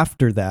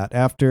after that,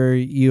 after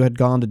you had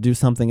gone to do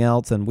something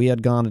else and we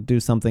had gone to do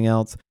something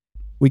else,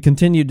 we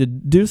continued to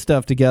do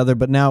stuff together,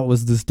 but now it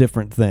was this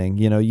different thing.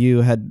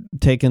 You had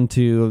taken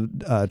to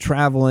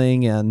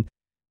traveling and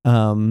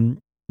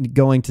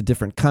going to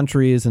different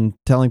countries and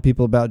telling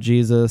people about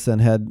Jesus,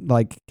 and had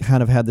like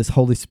kind of had this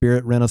Holy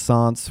Spirit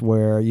renaissance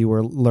where you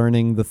were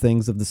learning the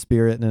things of the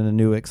Spirit in a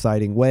new,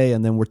 exciting way.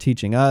 And then we're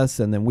teaching us,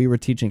 and then we were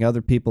teaching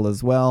other people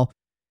as well.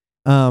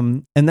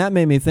 And that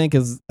made me think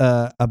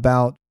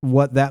about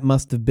what that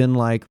must have been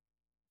like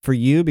for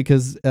you,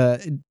 because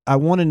I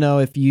want to know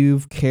if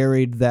you've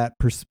carried that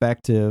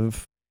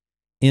perspective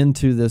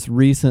into this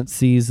recent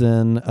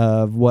season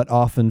of what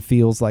often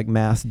feels like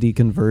mass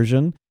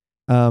deconversion.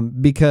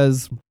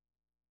 Because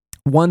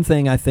one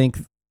thing I think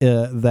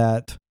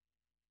that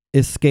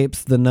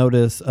escapes the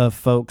notice of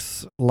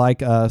folks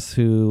like us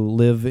who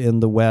live in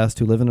the West,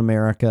 who live in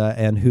America,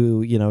 and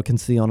who, can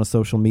see on a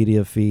social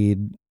media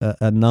feed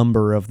a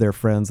number of their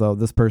friends. Oh,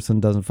 this person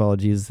doesn't follow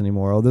Jesus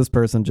anymore. Oh, this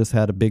person just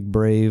had a big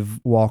brave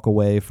walk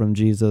away from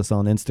Jesus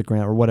on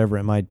Instagram, or whatever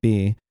it might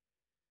be.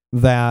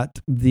 That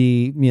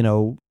the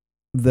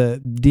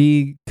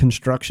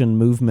deconstruction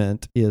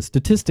movement is,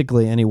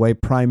 statistically anyway,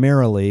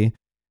 primarily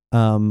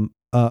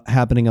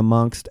happening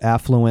amongst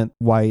affluent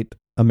white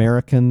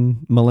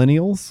American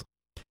millennials.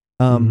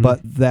 But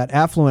that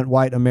affluent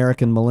white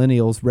American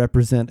millennials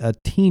represent a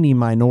teeny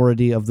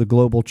minority of the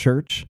global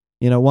church.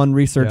 One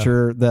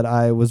researcher that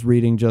I was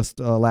reading just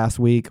last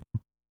week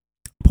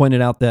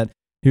pointed out that,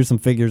 here's some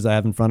figures I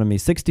have in front of me.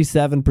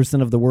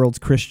 67% of the world's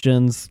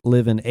Christians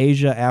live in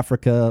Asia,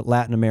 Africa,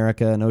 Latin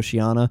America, and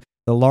Oceania.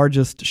 The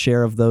largest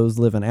share of those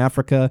live in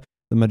Africa.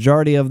 The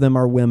majority of them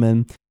are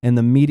women, and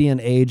the median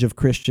age of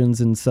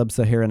Christians in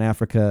sub-Saharan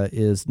Africa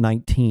is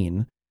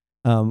 19,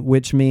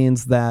 which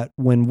means that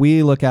when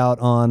we look out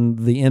on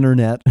the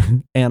internet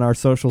and our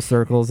social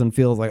circles and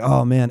feels like,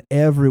 oh man,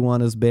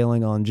 everyone is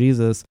bailing on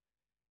Jesus,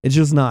 it's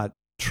just not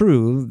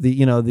true.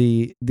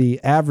 The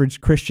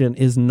average Christian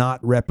is not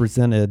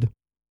represented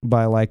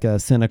by like a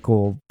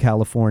cynical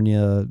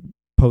California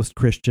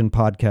post-Christian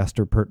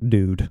podcaster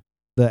dude.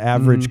 The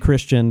average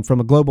Christian from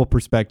a global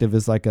perspective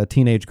is like a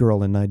teenage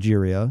girl in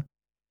Nigeria.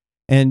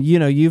 And,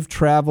 you've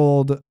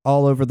traveled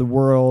all over the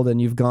world,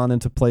 and you've gone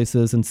into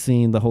places and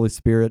seen the Holy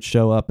Spirit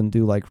show up and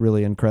do like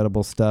really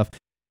incredible stuff.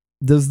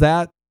 Does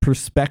that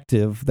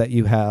perspective that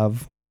you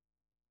have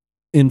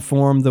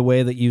inform the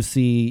way that you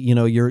see,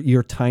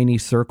 your tiny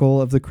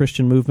circle of the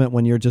Christian movement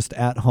when you're just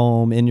at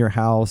home in your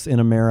house in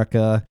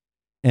America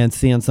and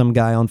seeing some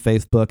guy on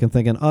Facebook and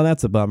thinking, oh,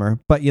 that's a bummer.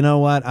 But you know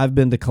what? I've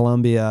been to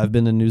Colombia. I've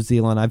been to New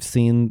Zealand. I've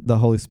seen the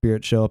Holy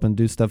Spirit show up and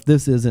do stuff.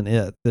 This isn't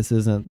it. This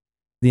isn't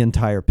the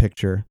entire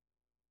picture.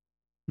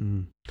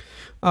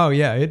 Oh,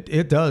 yeah,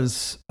 it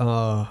does,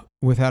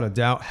 without a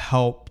doubt,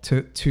 help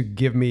to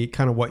give me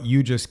kind of what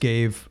you just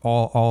gave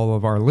all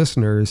of our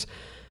listeners,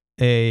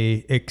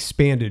 a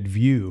expanded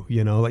view.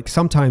 Like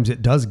sometimes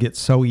it does get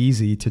so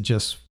easy to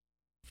just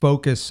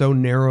focus so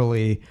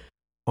narrowly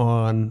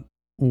on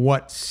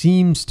what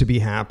seems to be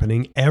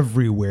happening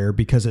everywhere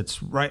because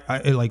it's right.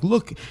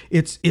 Look,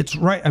 it's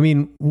right. I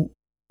mean,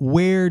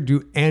 where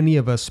do any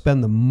of us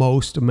spend the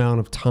most amount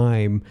of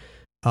time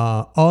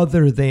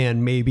other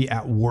than maybe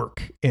at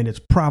work? And it's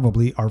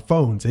probably our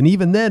phones. And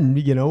even then,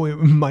 it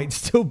might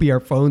still be our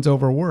phones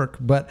over work.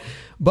 But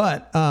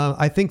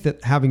I think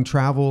that having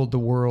traveled the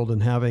world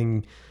and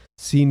having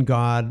seen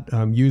God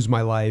use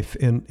my life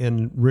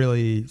in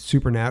really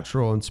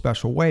supernatural and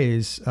special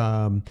ways,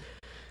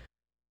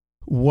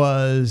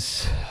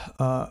 was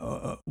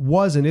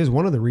and is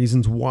one of the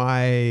reasons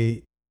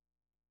why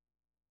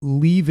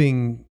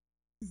leaving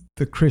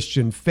the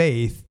Christian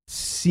faith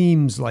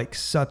seems like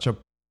such a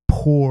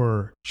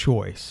poor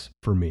choice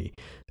for me,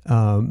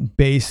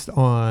 based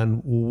on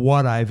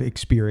what I've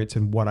experienced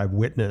and what I've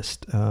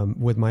witnessed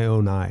with my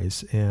own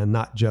eyes, and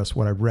not just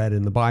what I've read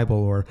in the Bible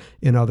or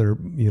in other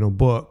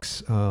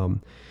books,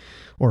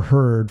 or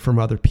heard from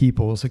other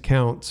people's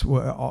accounts.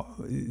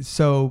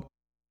 So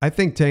I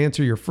think to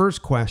answer your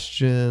first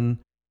question,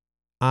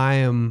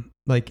 am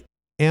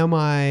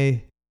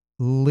I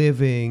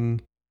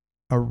living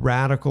a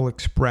radical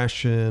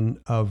expression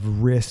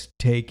of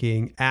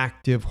risk-taking,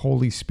 active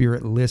Holy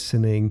Spirit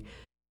listening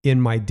in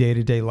my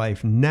day-to-day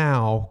life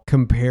now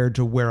compared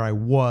to where I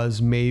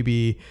was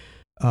maybe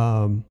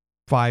 5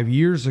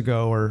 years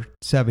ago or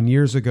 7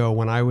 years ago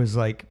when I was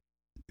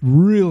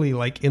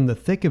really in the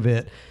thick of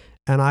it?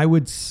 And I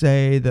would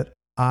say that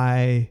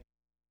I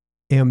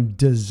am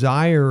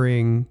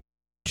desiring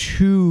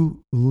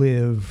to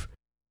live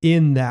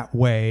in that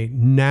way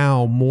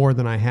now more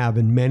than I have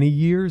in many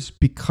years,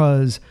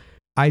 because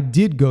I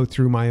did go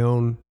through my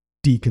own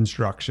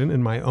deconstruction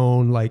and my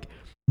own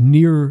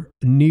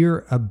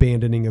near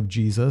abandoning of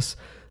Jesus,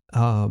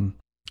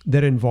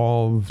 that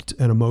involved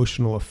an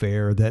emotional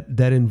affair,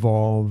 that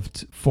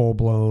involved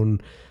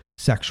full-blown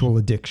sexual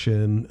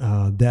addiction,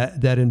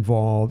 that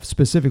involved,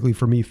 specifically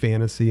for me,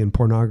 fantasy and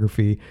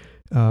pornography,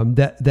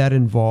 that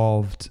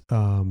involved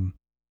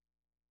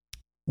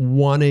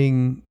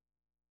wanting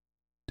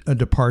a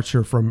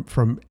departure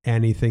from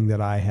anything that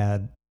I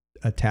had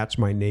attached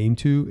my name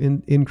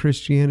to in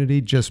Christianity,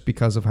 just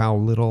because of how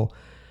little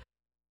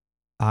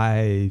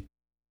I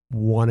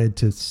wanted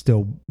to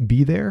still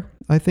be there,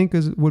 I think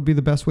would be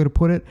the best way to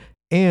put it.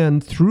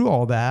 And through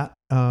all that,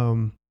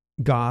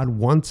 God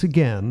once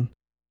again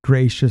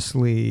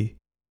graciously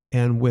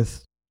and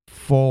with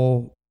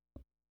full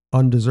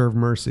undeserved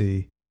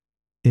mercy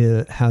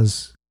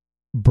has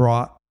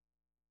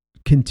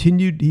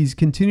he's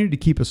continued to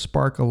keep a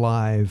spark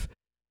alive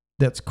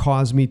that's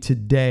caused me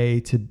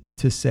today to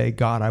say,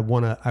 God,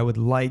 I would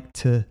like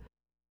to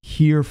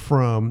hear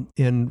from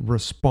and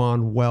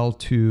respond well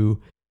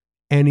to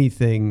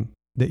anything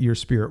that your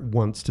Spirit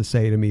wants to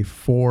say to me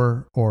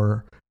for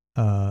or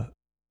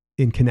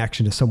in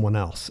connection to someone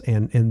else,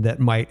 and that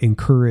might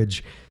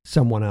encourage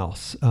someone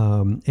else.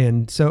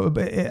 And so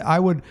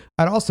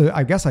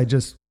I guess I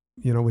just,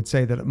 would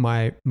say that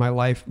my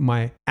life,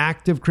 my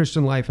active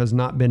Christian life has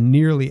not been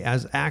nearly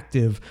as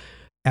active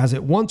as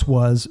it once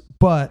was,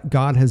 but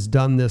God has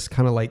done this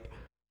kind of like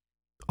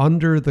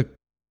under the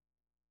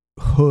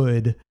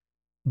hood,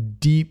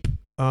 deep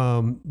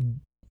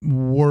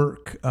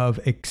work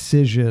of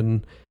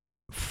excision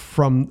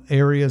from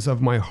areas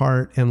of my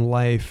heart and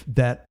life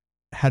that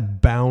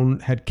had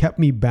kept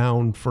me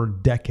bound for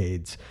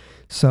decades.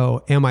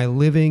 So am I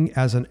living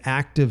as an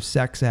active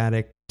sex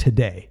addict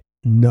today?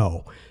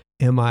 No.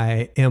 Am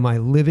I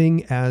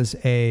living as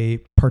a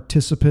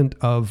participant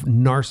of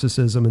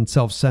narcissism and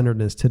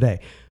self-centeredness today?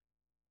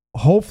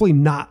 Hopefully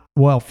not.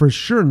 Well, for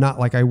sure not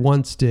like I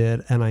once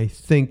did. And I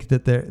think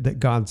that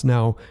God's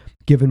now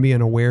given me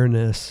an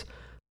awareness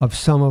of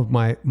some of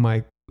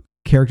my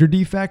character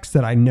defects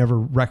that I never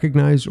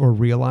recognized or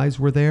realized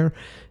were there.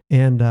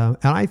 And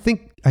I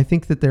think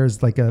that there's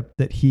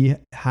that he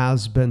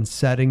has been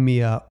setting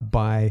me up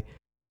by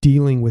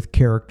dealing with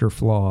character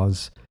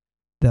flaws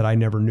that I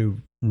never knew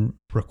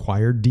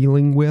required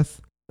dealing with.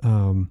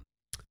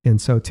 And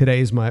so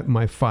today's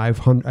my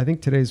 500, I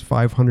think today's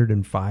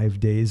 505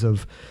 days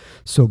of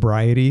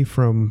sobriety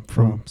from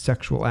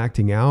sexual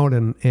acting out.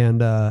 And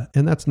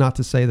that's not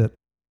to say that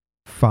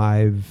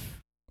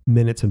 5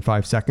 minutes and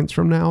 5 seconds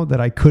from now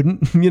that I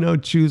couldn't,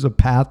 choose a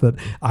path that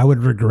I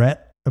would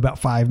regret about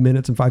 5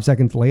 minutes and 5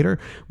 seconds later.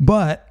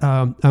 But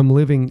I'm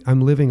living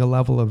a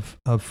level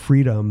of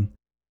freedom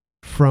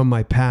from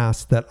my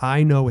past that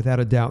I know without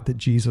a doubt that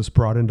Jesus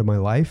brought into my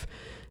life.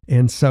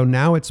 And so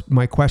now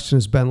my question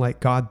has been like,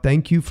 God,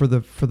 thank you for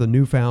the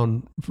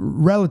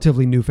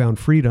relatively newfound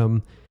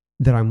freedom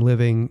that I'm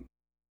living.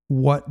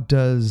 What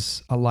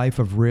does a life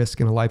of risk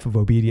and a life of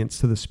obedience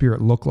to the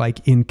Spirit look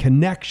like in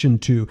connection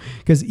to?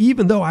 Because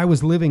even though I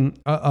was living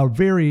a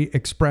very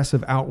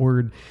expressive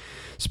outward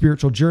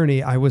spiritual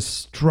journey, I was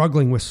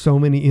struggling with so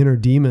many inner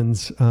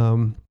demons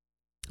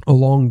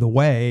along the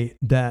way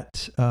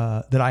that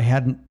I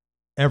hadn't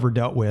ever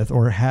dealt with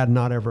or had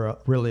not ever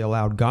really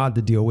allowed God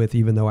to deal with,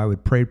 even though I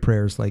would pray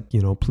prayers like,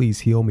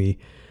 please heal me.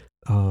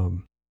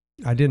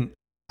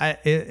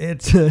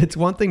 It's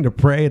one thing to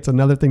pray. It's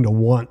another thing to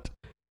want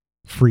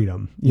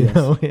freedom, you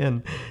know?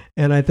 And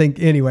I think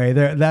anyway,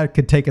 that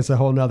could take us a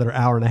whole nother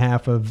hour and a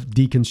half of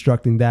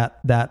deconstructing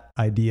that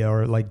idea,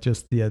 or like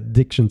just the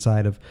addiction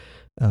side of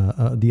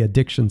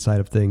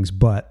things.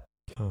 But,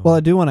 well, I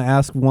do want to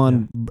ask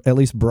one, at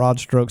least broad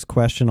strokes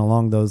question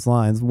along those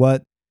lines.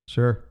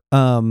 Sure.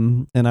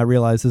 And I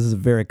realize this is a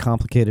very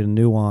complicated and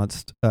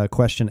nuanced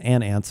question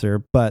and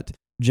answer, but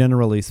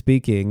generally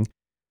speaking,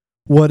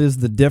 what is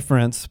the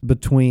difference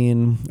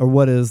between, or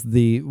what was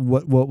the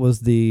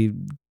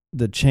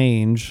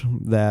change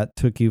that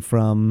took you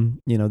from,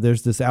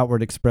 there's this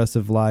outward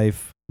expressive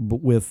life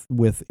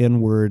with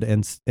inward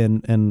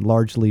and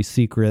largely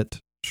secret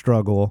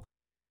struggle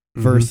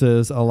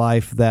versus a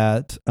life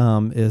that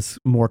is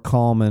more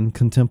calm and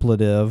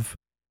contemplative,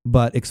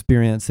 but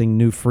experiencing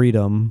new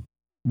freedom?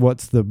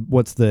 What's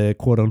the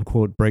quote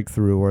unquote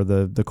breakthrough or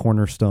the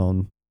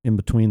cornerstone in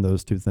between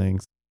those two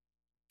things?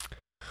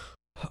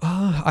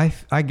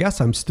 I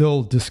guess I'm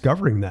still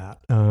discovering that.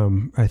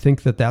 I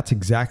think that's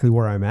exactly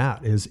where I'm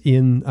at,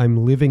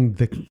 I'm living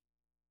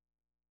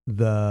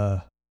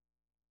the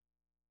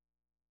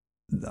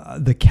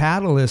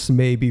catalyst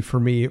maybe for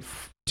me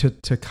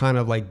to kind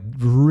of like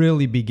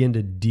really begin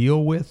to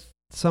deal with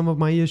some of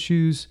my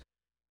issues,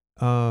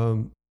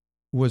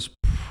 was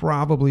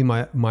probably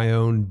my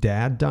own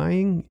dad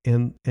dying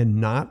and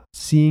not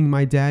seeing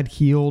my dad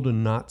healed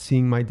and not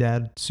seeing my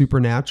dad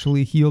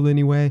supernaturally healed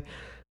anyway.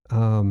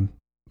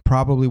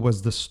 Probably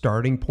was the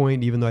starting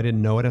point, even though I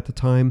didn't know it at the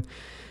time.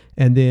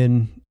 And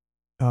then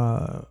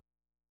I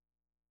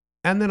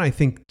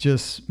think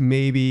just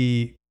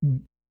maybe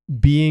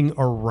being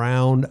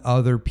around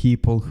other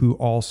people who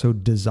also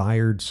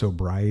desired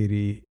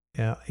sobriety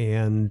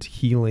and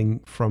healing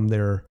from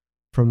their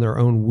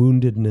own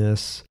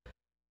woundedness,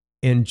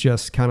 and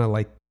just kind of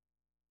like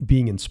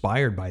being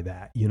inspired by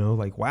that,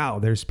 like, wow,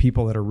 there's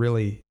people that are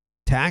really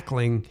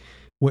tackling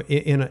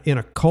in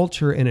a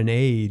culture and an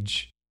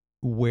age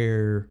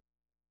where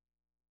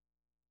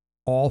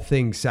all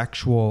things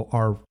sexual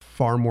are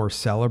far more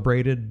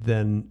celebrated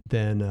than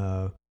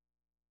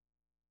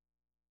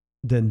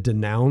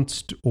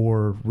denounced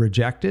or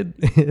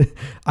rejected.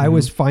 I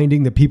was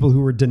finding the people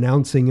who were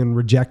denouncing and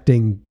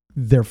rejecting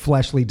their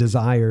fleshly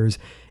desires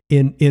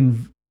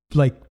in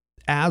like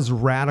as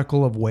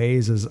radical of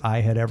ways as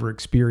I had ever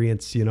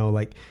experienced,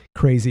 like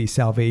crazy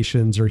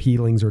salvations or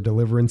healings or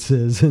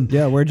deliverances. And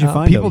where'd you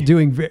find people them?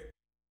 doing,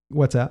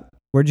 what's that?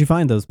 Where'd you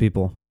find those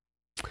people?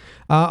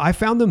 I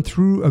found them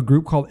through a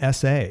group called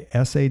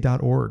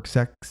sa.org,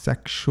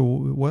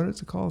 what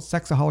is it called?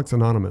 Sexaholics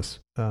Anonymous,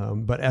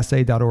 but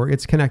sa.org.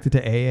 It's connected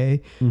to AA.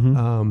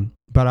 Mm-hmm.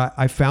 But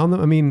I found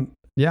them,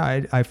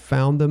 I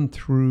found them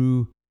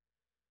through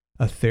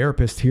a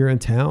therapist here in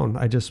town.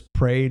 I just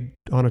prayed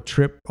on a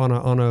trip,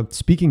 on a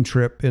speaking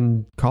trip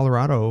in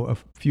Colorado a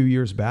few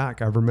years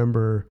back. I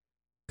remember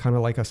kind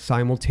of like a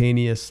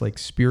simultaneous like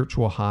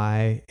spiritual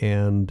high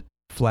and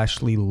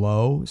fleshly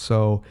low.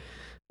 So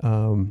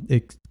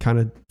it kind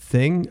of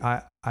thing,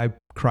 I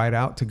cried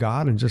out to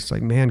God and just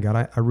like, man, God,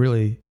 I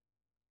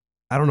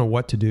don't know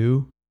what to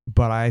do,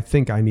 but I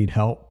think I need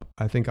help.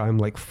 I think I'm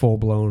like full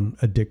blown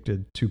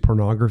addicted to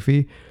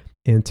pornography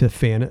and to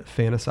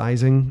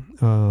fantasizing,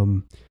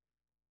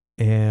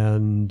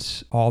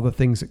 and all the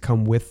things that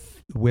come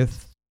with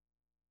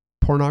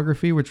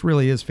pornography, which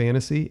really is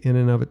fantasy in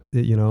and of it.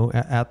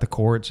 At the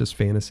core, it's just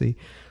fantasy.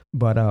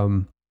 But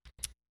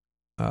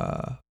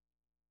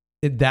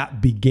that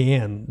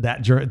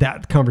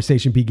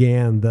conversation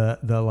began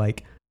the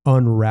like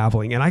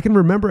unraveling. And I can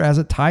remember, as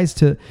it ties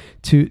to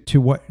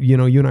what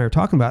you and I are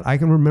talking about, I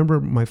can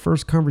remember my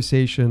first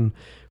conversation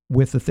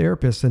with the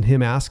therapist and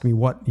him asking me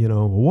what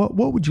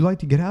would you like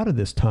to get out of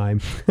this time?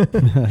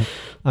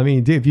 I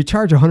mean, dude, if you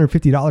charge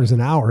 $150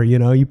 an hour,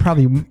 you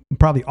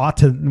probably ought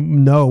to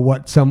know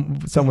what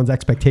someone's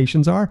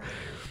expectations are.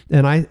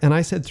 And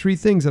I said three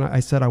things. And I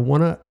said, I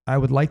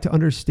would like to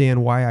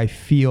understand why I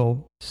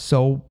feel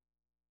so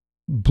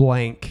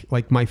blank.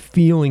 Like my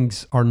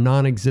feelings are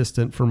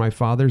non-existent for my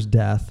father's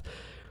death.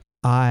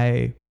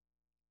 I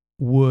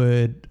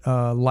would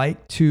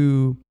like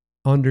to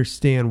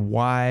understand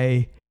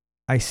why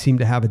I seem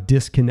to have a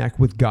disconnect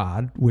with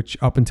God, which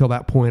up until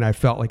that point, I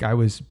felt like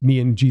me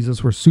and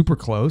Jesus were super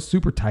close,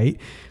 super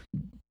tight,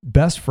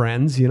 best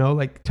friends,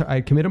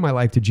 I committed my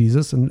life to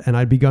Jesus and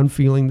I'd begun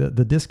feeling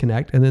the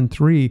disconnect. And then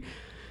 3,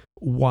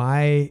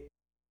 why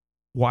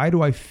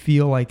do I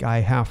feel like I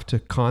have to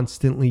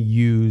constantly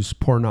use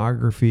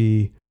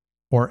pornography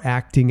or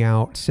acting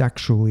out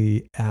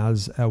sexually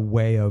as a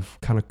way of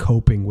kind of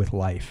coping with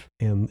life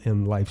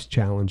and life's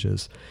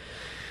challenges?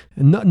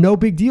 No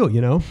big deal,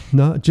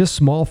 no, just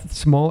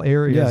small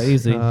areas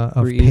easy.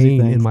 of Easy pain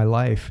things. in my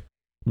life.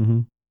 Mm-hmm.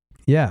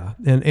 Yeah.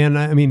 And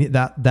I mean,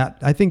 that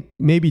I think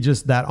maybe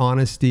just that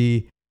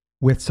honesty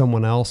with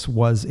someone else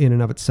was in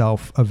and of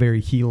itself a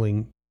very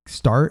healing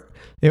start.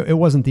 It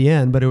wasn't the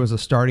end, but it was a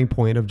starting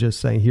point of just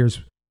saying, here's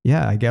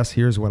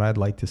what I'd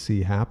like to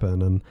see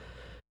happen.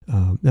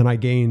 And I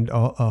gained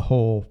a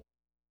whole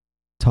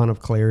ton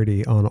of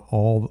clarity on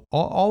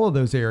all of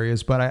those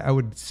areas, but I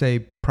would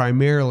say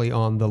primarily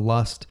on the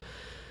lust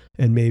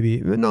and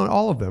maybe not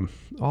all of them,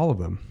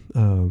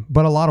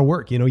 but a lot of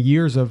work,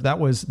 years of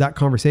that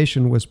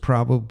conversation was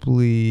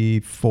probably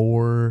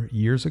 4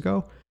 years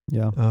ago.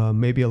 Yeah.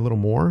 Maybe a little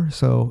more.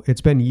 So it's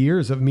been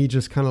years of me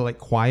just kind of like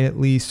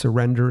quietly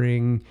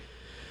surrendering,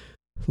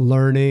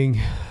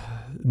 learning,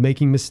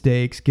 making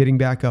mistakes, getting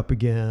back up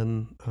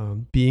again,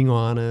 being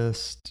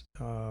honest,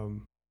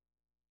 all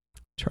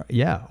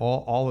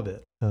of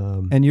it.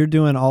 And you're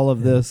doing all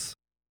of this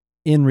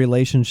in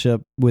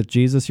relationship with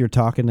Jesus. You're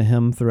talking to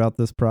him throughout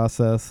this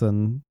process,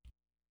 and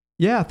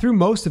through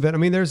most of it. I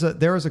mean,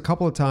 there was a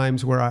couple of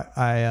times where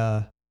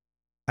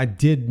I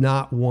did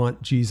not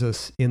want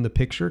Jesus in the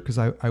picture because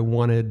I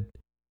wanted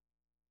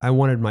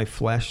my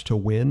flesh to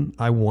win.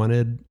 I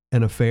wanted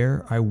an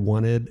affair. I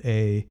wanted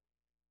a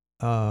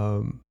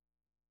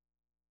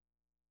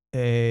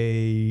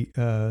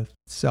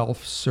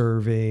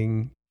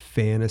self-serving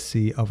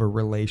fantasy of a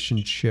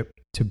relationship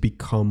to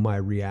become my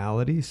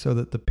reality, so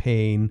that the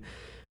pain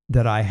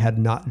that I had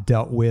not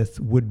dealt with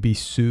would be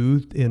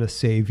soothed in a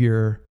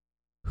savior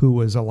who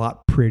was a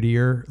lot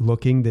prettier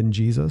looking than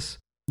Jesus.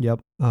 Yep.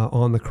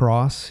 On the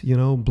cross,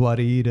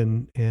 bloodied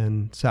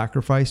and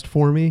sacrificed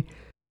for me.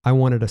 I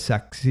wanted a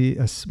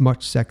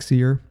much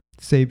sexier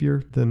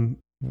savior than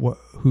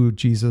who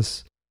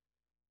Jesus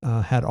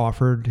had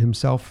offered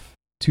himself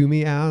to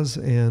me as.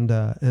 And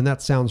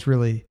that sounds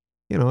really,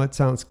 it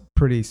sounds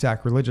pretty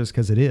sacrilegious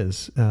because it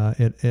is,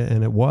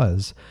 and it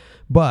was,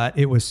 but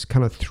it was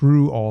kind of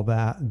through all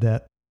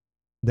that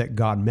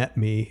God met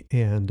me.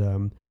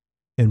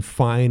 And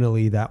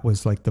finally that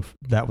was like the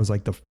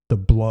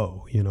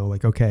blow,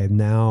 like, okay,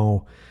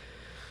 now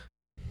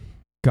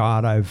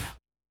God, I've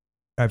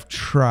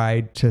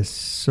tried to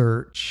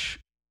search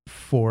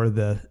for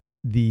that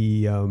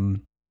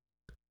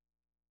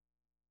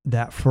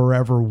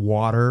forever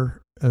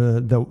water,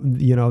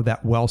 that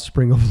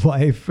wellspring of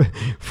life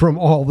from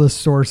all the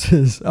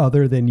sources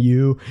other than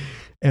you.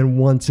 And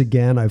once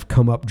again, I've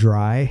come up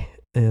dry.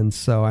 And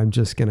so I'm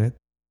just going to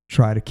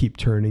try to keep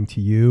turning to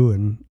you.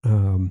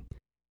 And,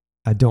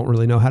 I don't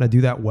really know how to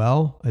do that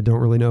well. I don't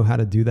really know how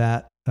to do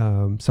that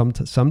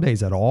some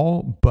days at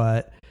all,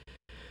 but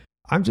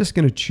I'm just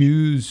going to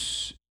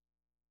choose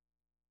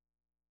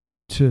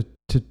to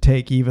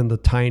take even the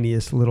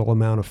tiniest little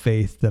amount of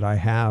faith that I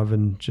have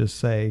and just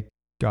say,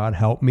 God,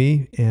 help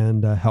me,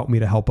 and help me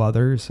to help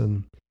others,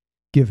 and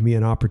give me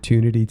an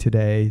opportunity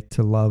today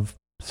to love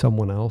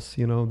someone else,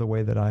 the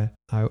way that I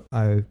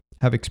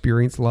have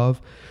experienced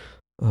love.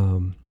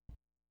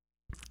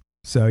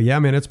 So yeah,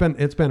 man, it's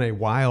been a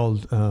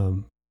wild,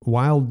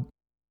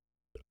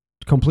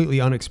 completely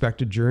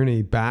unexpected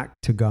journey back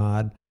to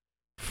God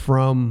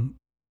from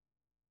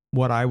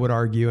what I would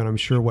argue, and I'm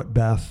sure what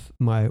Beth,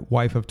 my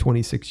wife of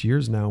 26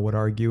 years now, would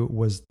argue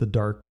was the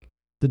dark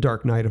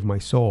night of my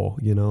soul.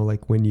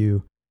 Like when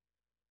you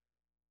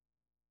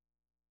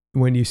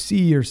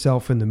see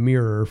yourself in the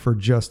mirror for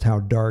just how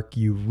dark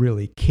you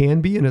really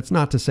can be. And it's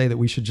not to say that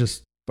we should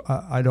just,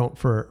 I don't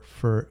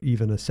for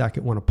even a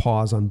second want to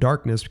pause on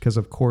darkness, because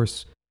of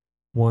course,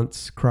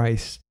 once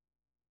Christ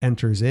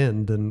enters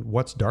in, then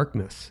what's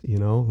darkness?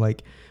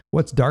 Like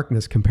what's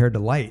darkness compared to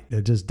light?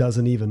 It just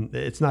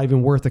it's not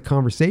even worth a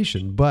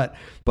conversation. But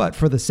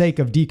for the sake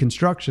of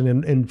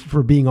deconstruction and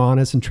for being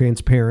honest and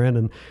transparent,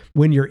 and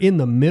when you're in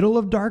the middle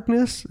of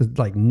darkness, it's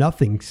like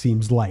nothing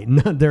seems light.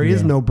 There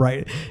is no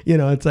bright,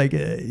 it's like,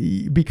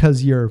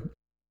 because you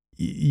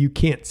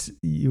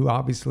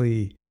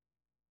obviously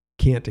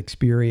can't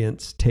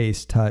experience,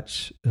 taste,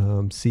 touch,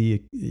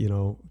 see,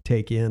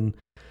 take in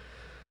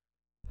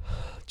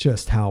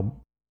just how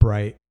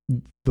bright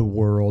the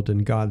world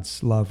and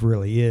God's love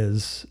really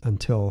is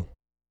until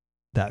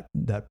that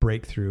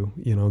breakthrough,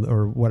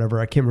 or whatever.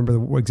 I can't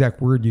remember the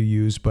exact word you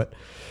use, but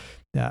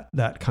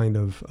that kind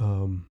of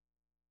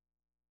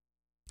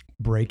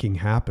breaking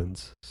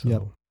happens. So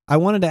yep. I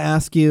wanted to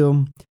ask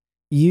you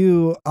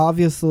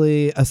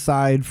obviously,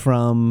 aside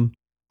from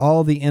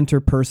all the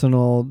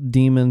interpersonal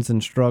demons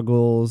and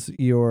struggles,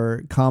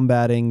 you're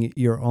combating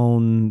your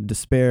own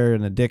despair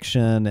and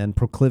addiction and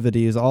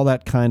proclivities, all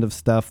that kind of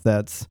stuff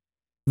that's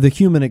the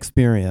human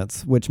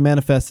experience, which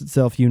manifests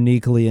itself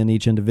uniquely in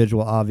each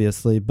individual,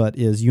 obviously, but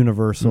is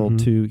universal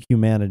to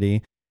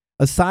humanity.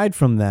 Aside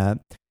from that,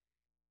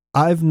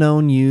 I've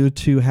known you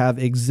to have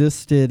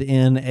existed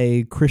in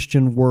a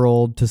Christian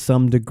world to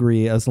some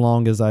degree as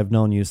long as I've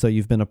known you. So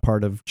you've been a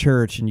part of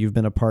church, and you've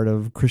been a part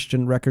of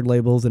Christian record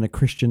labels and a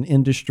Christian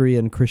industry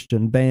and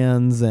Christian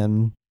bands,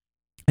 and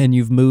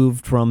you've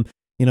moved from,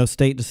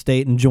 state to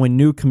state and joined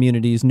new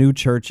communities, new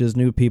churches,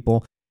 new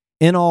people.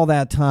 In all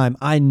that time,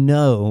 I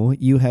know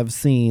you have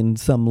seen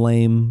some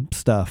lame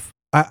stuff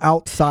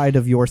outside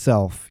of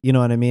yourself. You know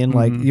what I mean?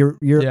 Like you're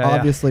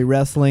obviously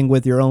wrestling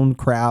with your own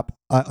crap,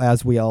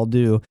 as we all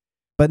do.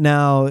 But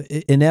now,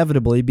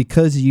 inevitably,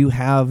 because you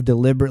have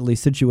deliberately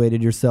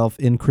situated yourself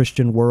in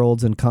Christian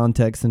worlds and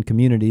contexts and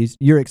communities,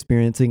 you're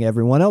experiencing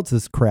everyone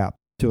else's crap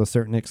to a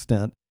certain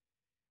extent.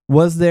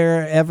 Was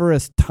there ever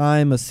a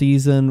time, a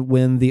season,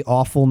 when the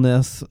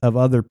awfulness of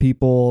other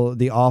people,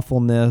 the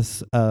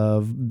awfulness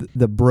of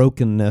the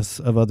brokenness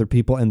of other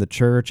people and the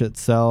church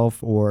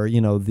itself, or,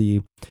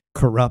 the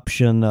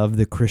corruption of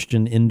the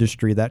Christian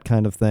industry, that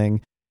kind of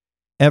thing,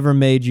 ever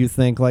made you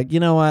think like,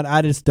 what,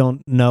 I just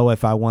don't know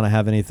if I want to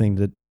have anything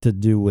to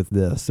do with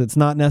this? It's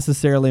not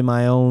necessarily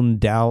my own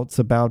doubts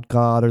about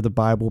God or the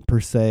Bible per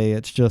se.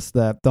 It's just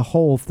that the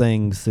whole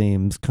thing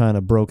seems kind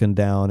of broken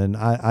down, and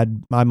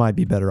I might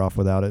be better off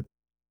without it.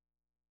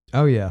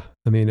 Oh yeah.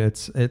 I mean,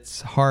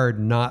 it's hard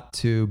not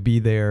to be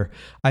there.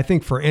 I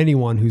think for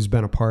anyone who's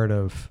been a part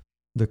of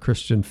the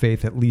Christian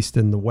faith, at least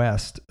in the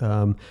West,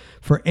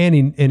 for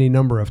any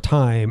number of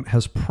time,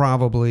 has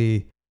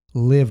probably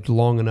lived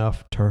long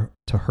enough to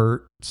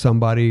hurt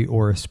somebody,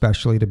 or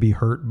especially to be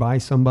hurt by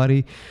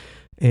somebody,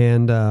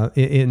 and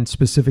in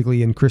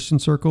specifically in Christian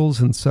circles.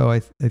 And so I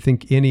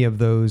think any of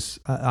those,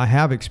 I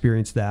have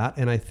experienced that,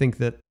 and I think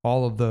that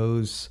all of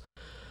those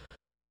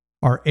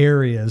are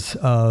areas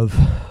of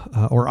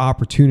or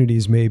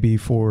opportunities maybe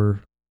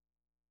for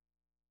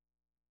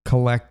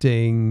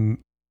collecting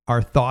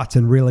our thoughts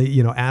and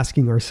really,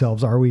 asking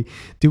ourselves,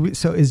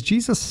 so is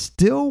Jesus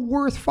still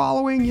worth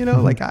following?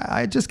 Like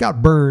I just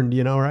got burned,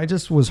 or I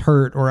just was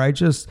hurt, or I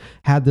just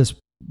had this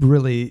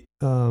really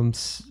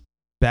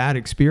bad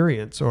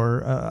experience,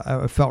 or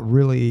I felt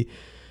really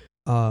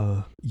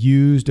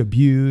used,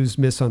 abused,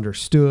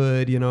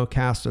 misunderstood,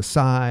 cast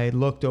aside,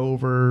 looked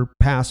over,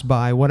 passed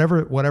by,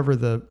 whatever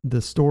the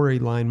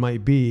storyline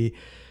might be.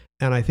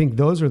 And I think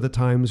those are the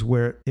times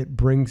where it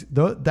brings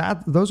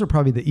those are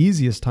probably the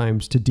easiest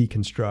times to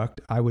deconstruct,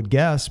 I would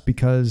guess,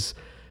 because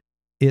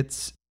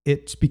it's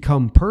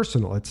become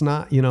personal. It's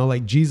not,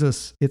 like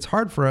Jesus, it's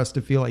hard for us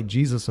to feel like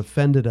Jesus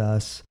offended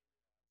us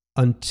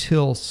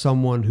until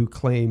someone who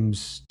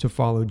claims to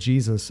follow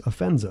Jesus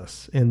offends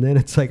us. And then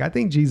it's like, I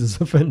think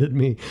Jesus offended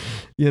me,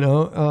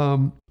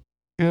 but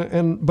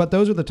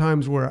those are the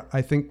times where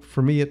I think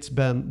for me,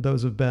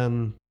 those have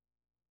been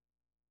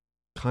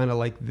kind of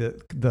like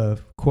the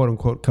quote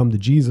unquote come to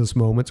Jesus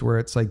moments, where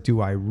it's like,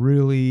 do I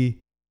really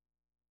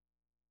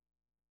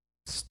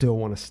still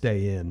want to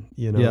stay in,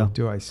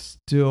 do I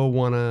still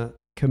want to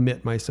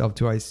commit myself?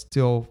 Do I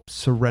still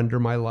surrender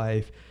my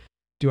life?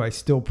 Do I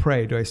still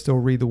pray? Do I still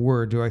read the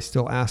word? Do I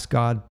still ask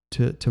God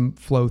to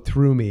flow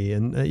through me?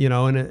 And,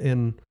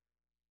 and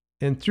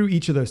through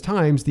each of those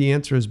times, the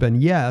answer has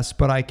been yes,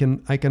 but I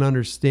can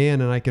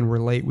understand and I can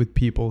relate with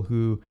people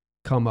who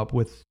come up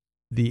with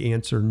the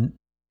answer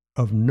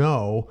of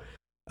no,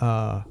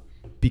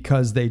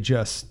 because they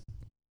just,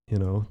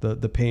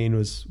 the pain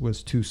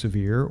was too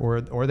severe,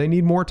 or they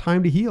need more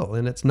time to heal,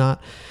 and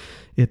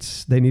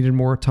they needed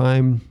more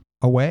time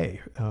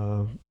away,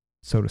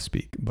 so to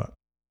speak. But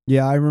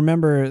yeah, I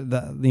remember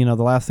that, the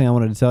last thing I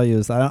wanted to tell you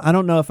is, I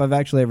don't know if I've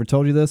actually ever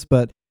told you this,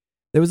 but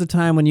there was a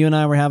time when you and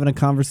I were having a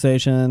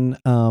conversation.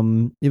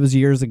 It was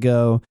years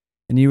ago,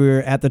 and you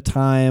were at the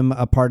time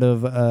a part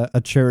of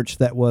a church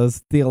that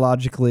was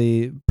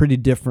theologically pretty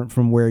different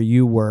from where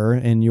you were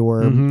in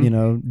your,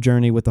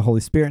 journey with the Holy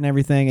Spirit and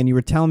everything. And you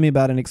were telling me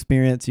about an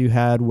experience you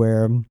had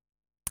where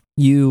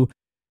you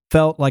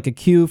felt like a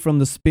cue from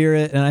the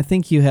Spirit, and I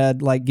think you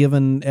had like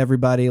given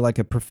everybody like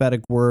a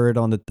prophetic word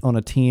on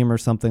a team or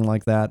something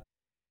like that.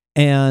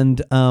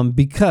 And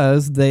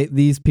because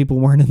these people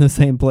weren't in the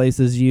same place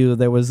as you,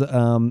 there was,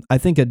 I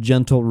think, a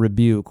gentle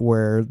rebuke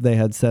where they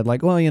had said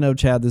like, well,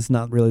 Chad, this is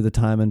not really the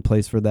time and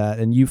place for that.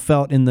 And you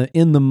felt in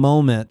the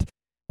moment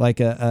like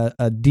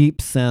a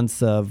deep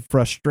sense of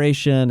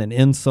frustration and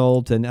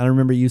insult. And I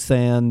remember you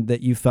saying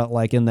that you felt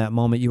like in that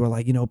moment you were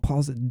like,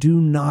 Paul said, do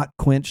not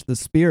quench the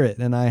Spirit.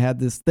 And I had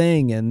this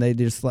thing, and they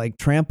just like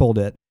trampled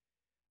it.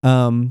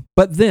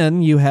 But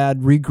then you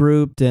had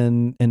regrouped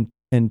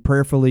and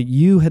prayerfully,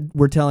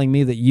 were telling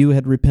me that you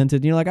had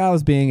repented. Like, I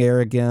was being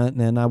arrogant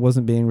and I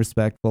wasn't being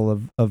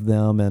respectful of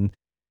them.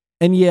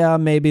 And yeah,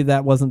 maybe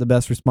that wasn't the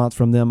best response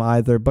from them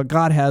either, but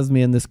God has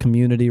me in this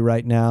community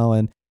right now.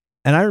 And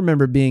I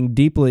remember being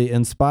deeply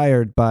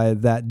inspired by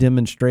that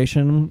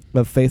demonstration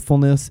of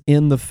faithfulness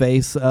in the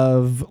face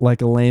of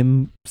like a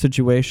lame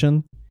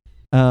situation.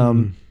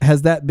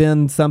 Has that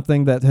been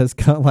something that has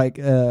kind of like,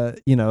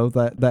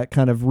 that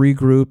kind of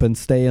regroup and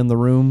stay in the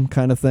room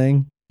kind of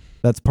thing?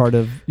 That's part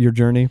of your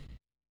journey?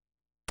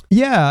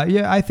 Yeah.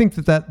 I think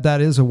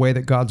that is a way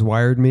that God's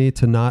wired me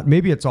to not.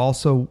 Maybe it's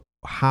also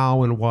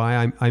how and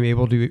why I'm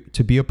able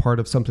to be a part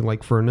of something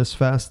like Furnace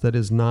Fest that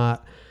is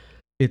not.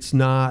 It's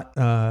not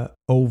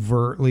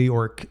overtly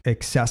or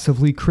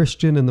excessively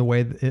Christian in the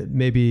way that it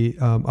maybe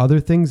other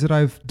things that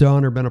I've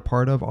done or been a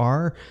part of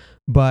are.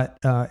 But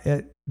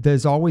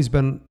there's always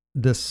been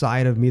this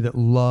side of me that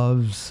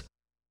loves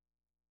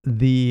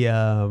the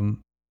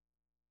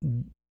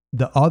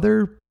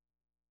other.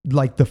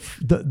 Like the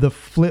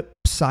flip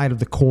side of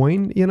the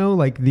coin,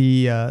 like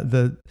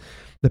the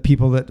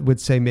people that would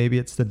say maybe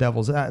it's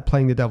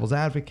playing the devil's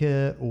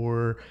advocate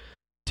or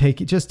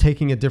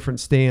taking a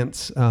different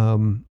stance.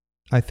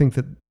 I think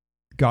that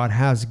God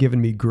has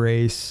given me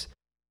grace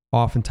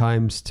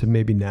oftentimes to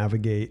maybe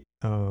navigate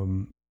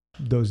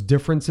those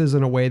differences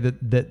in a way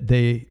that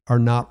they are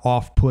not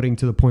off-putting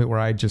to the point where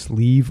I just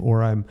leave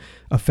or I'm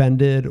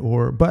offended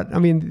but I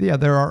mean, yeah,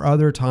 there are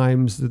other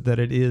times that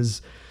it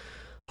is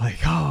like,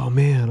 oh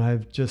man,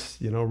 I've just,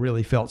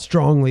 really felt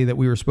strongly that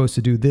we were supposed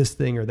to do this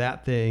thing or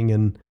that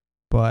thing.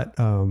 But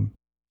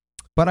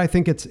I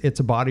think it's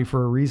a body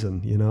for a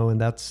reason, and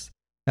that's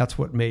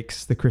what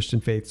makes the Christian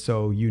faith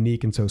so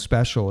unique and so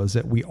special, is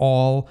that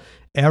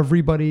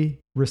everybody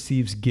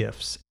receives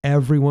gifts.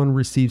 Everyone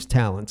receives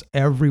talents.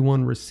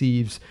 Everyone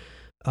receives,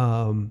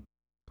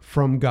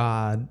 from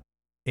God,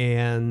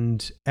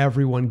 and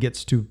everyone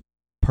gets to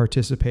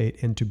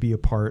participate and to be a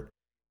part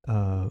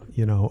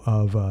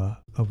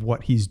of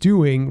what he's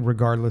doing,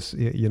 regardless,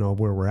 of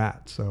where we're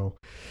at. So,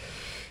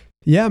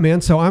 yeah,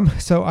 man. So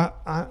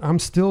I'm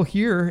still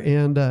here,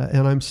 and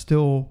I'm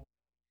still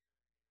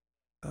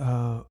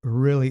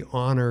really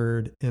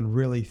honored and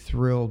really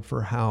thrilled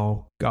for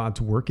how God's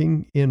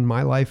working in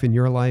my life, in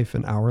your life,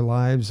 and our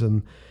lives.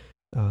 And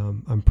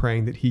I'm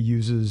praying that he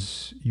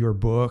uses your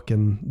book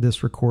and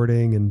this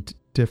recording and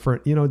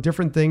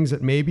different things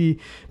that maybe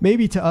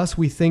to us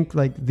we think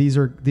like these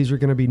are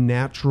going to be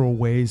natural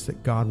ways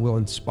that God will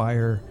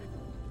inspire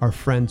our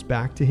friends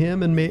back to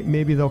him, and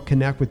maybe they'll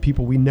connect with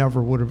people we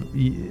never would have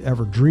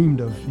ever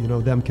dreamed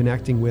of them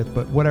connecting with.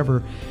 But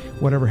whatever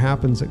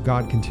happens, that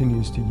God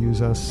continues to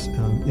use us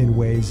in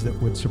ways that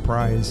would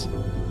surprise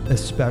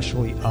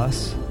especially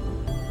us.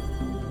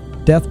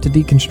 Death to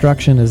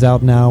Deconstruction is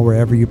out now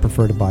wherever you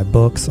prefer to buy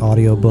books,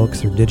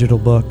 audiobooks, or digital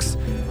books.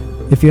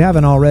 If you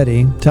haven't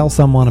already, tell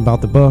someone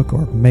about the book,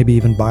 or maybe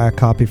even buy a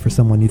copy for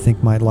someone you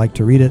think might like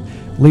to read it.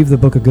 Leave the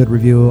book a good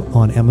review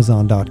on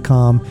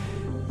Amazon.com.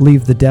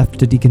 Leave the Death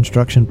to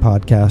Deconstruction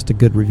podcast a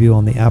good review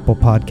on the Apple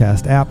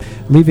Podcast app.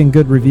 Leaving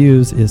good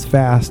reviews is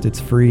fast, it's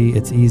free,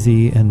 it's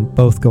easy, and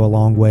both go a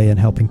long way in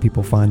helping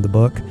people find the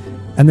book.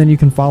 And then you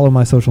can follow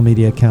my social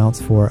media accounts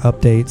for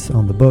updates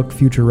on the book,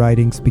 future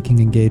writing, speaking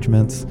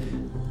engagements,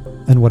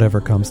 and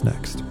whatever comes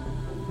next.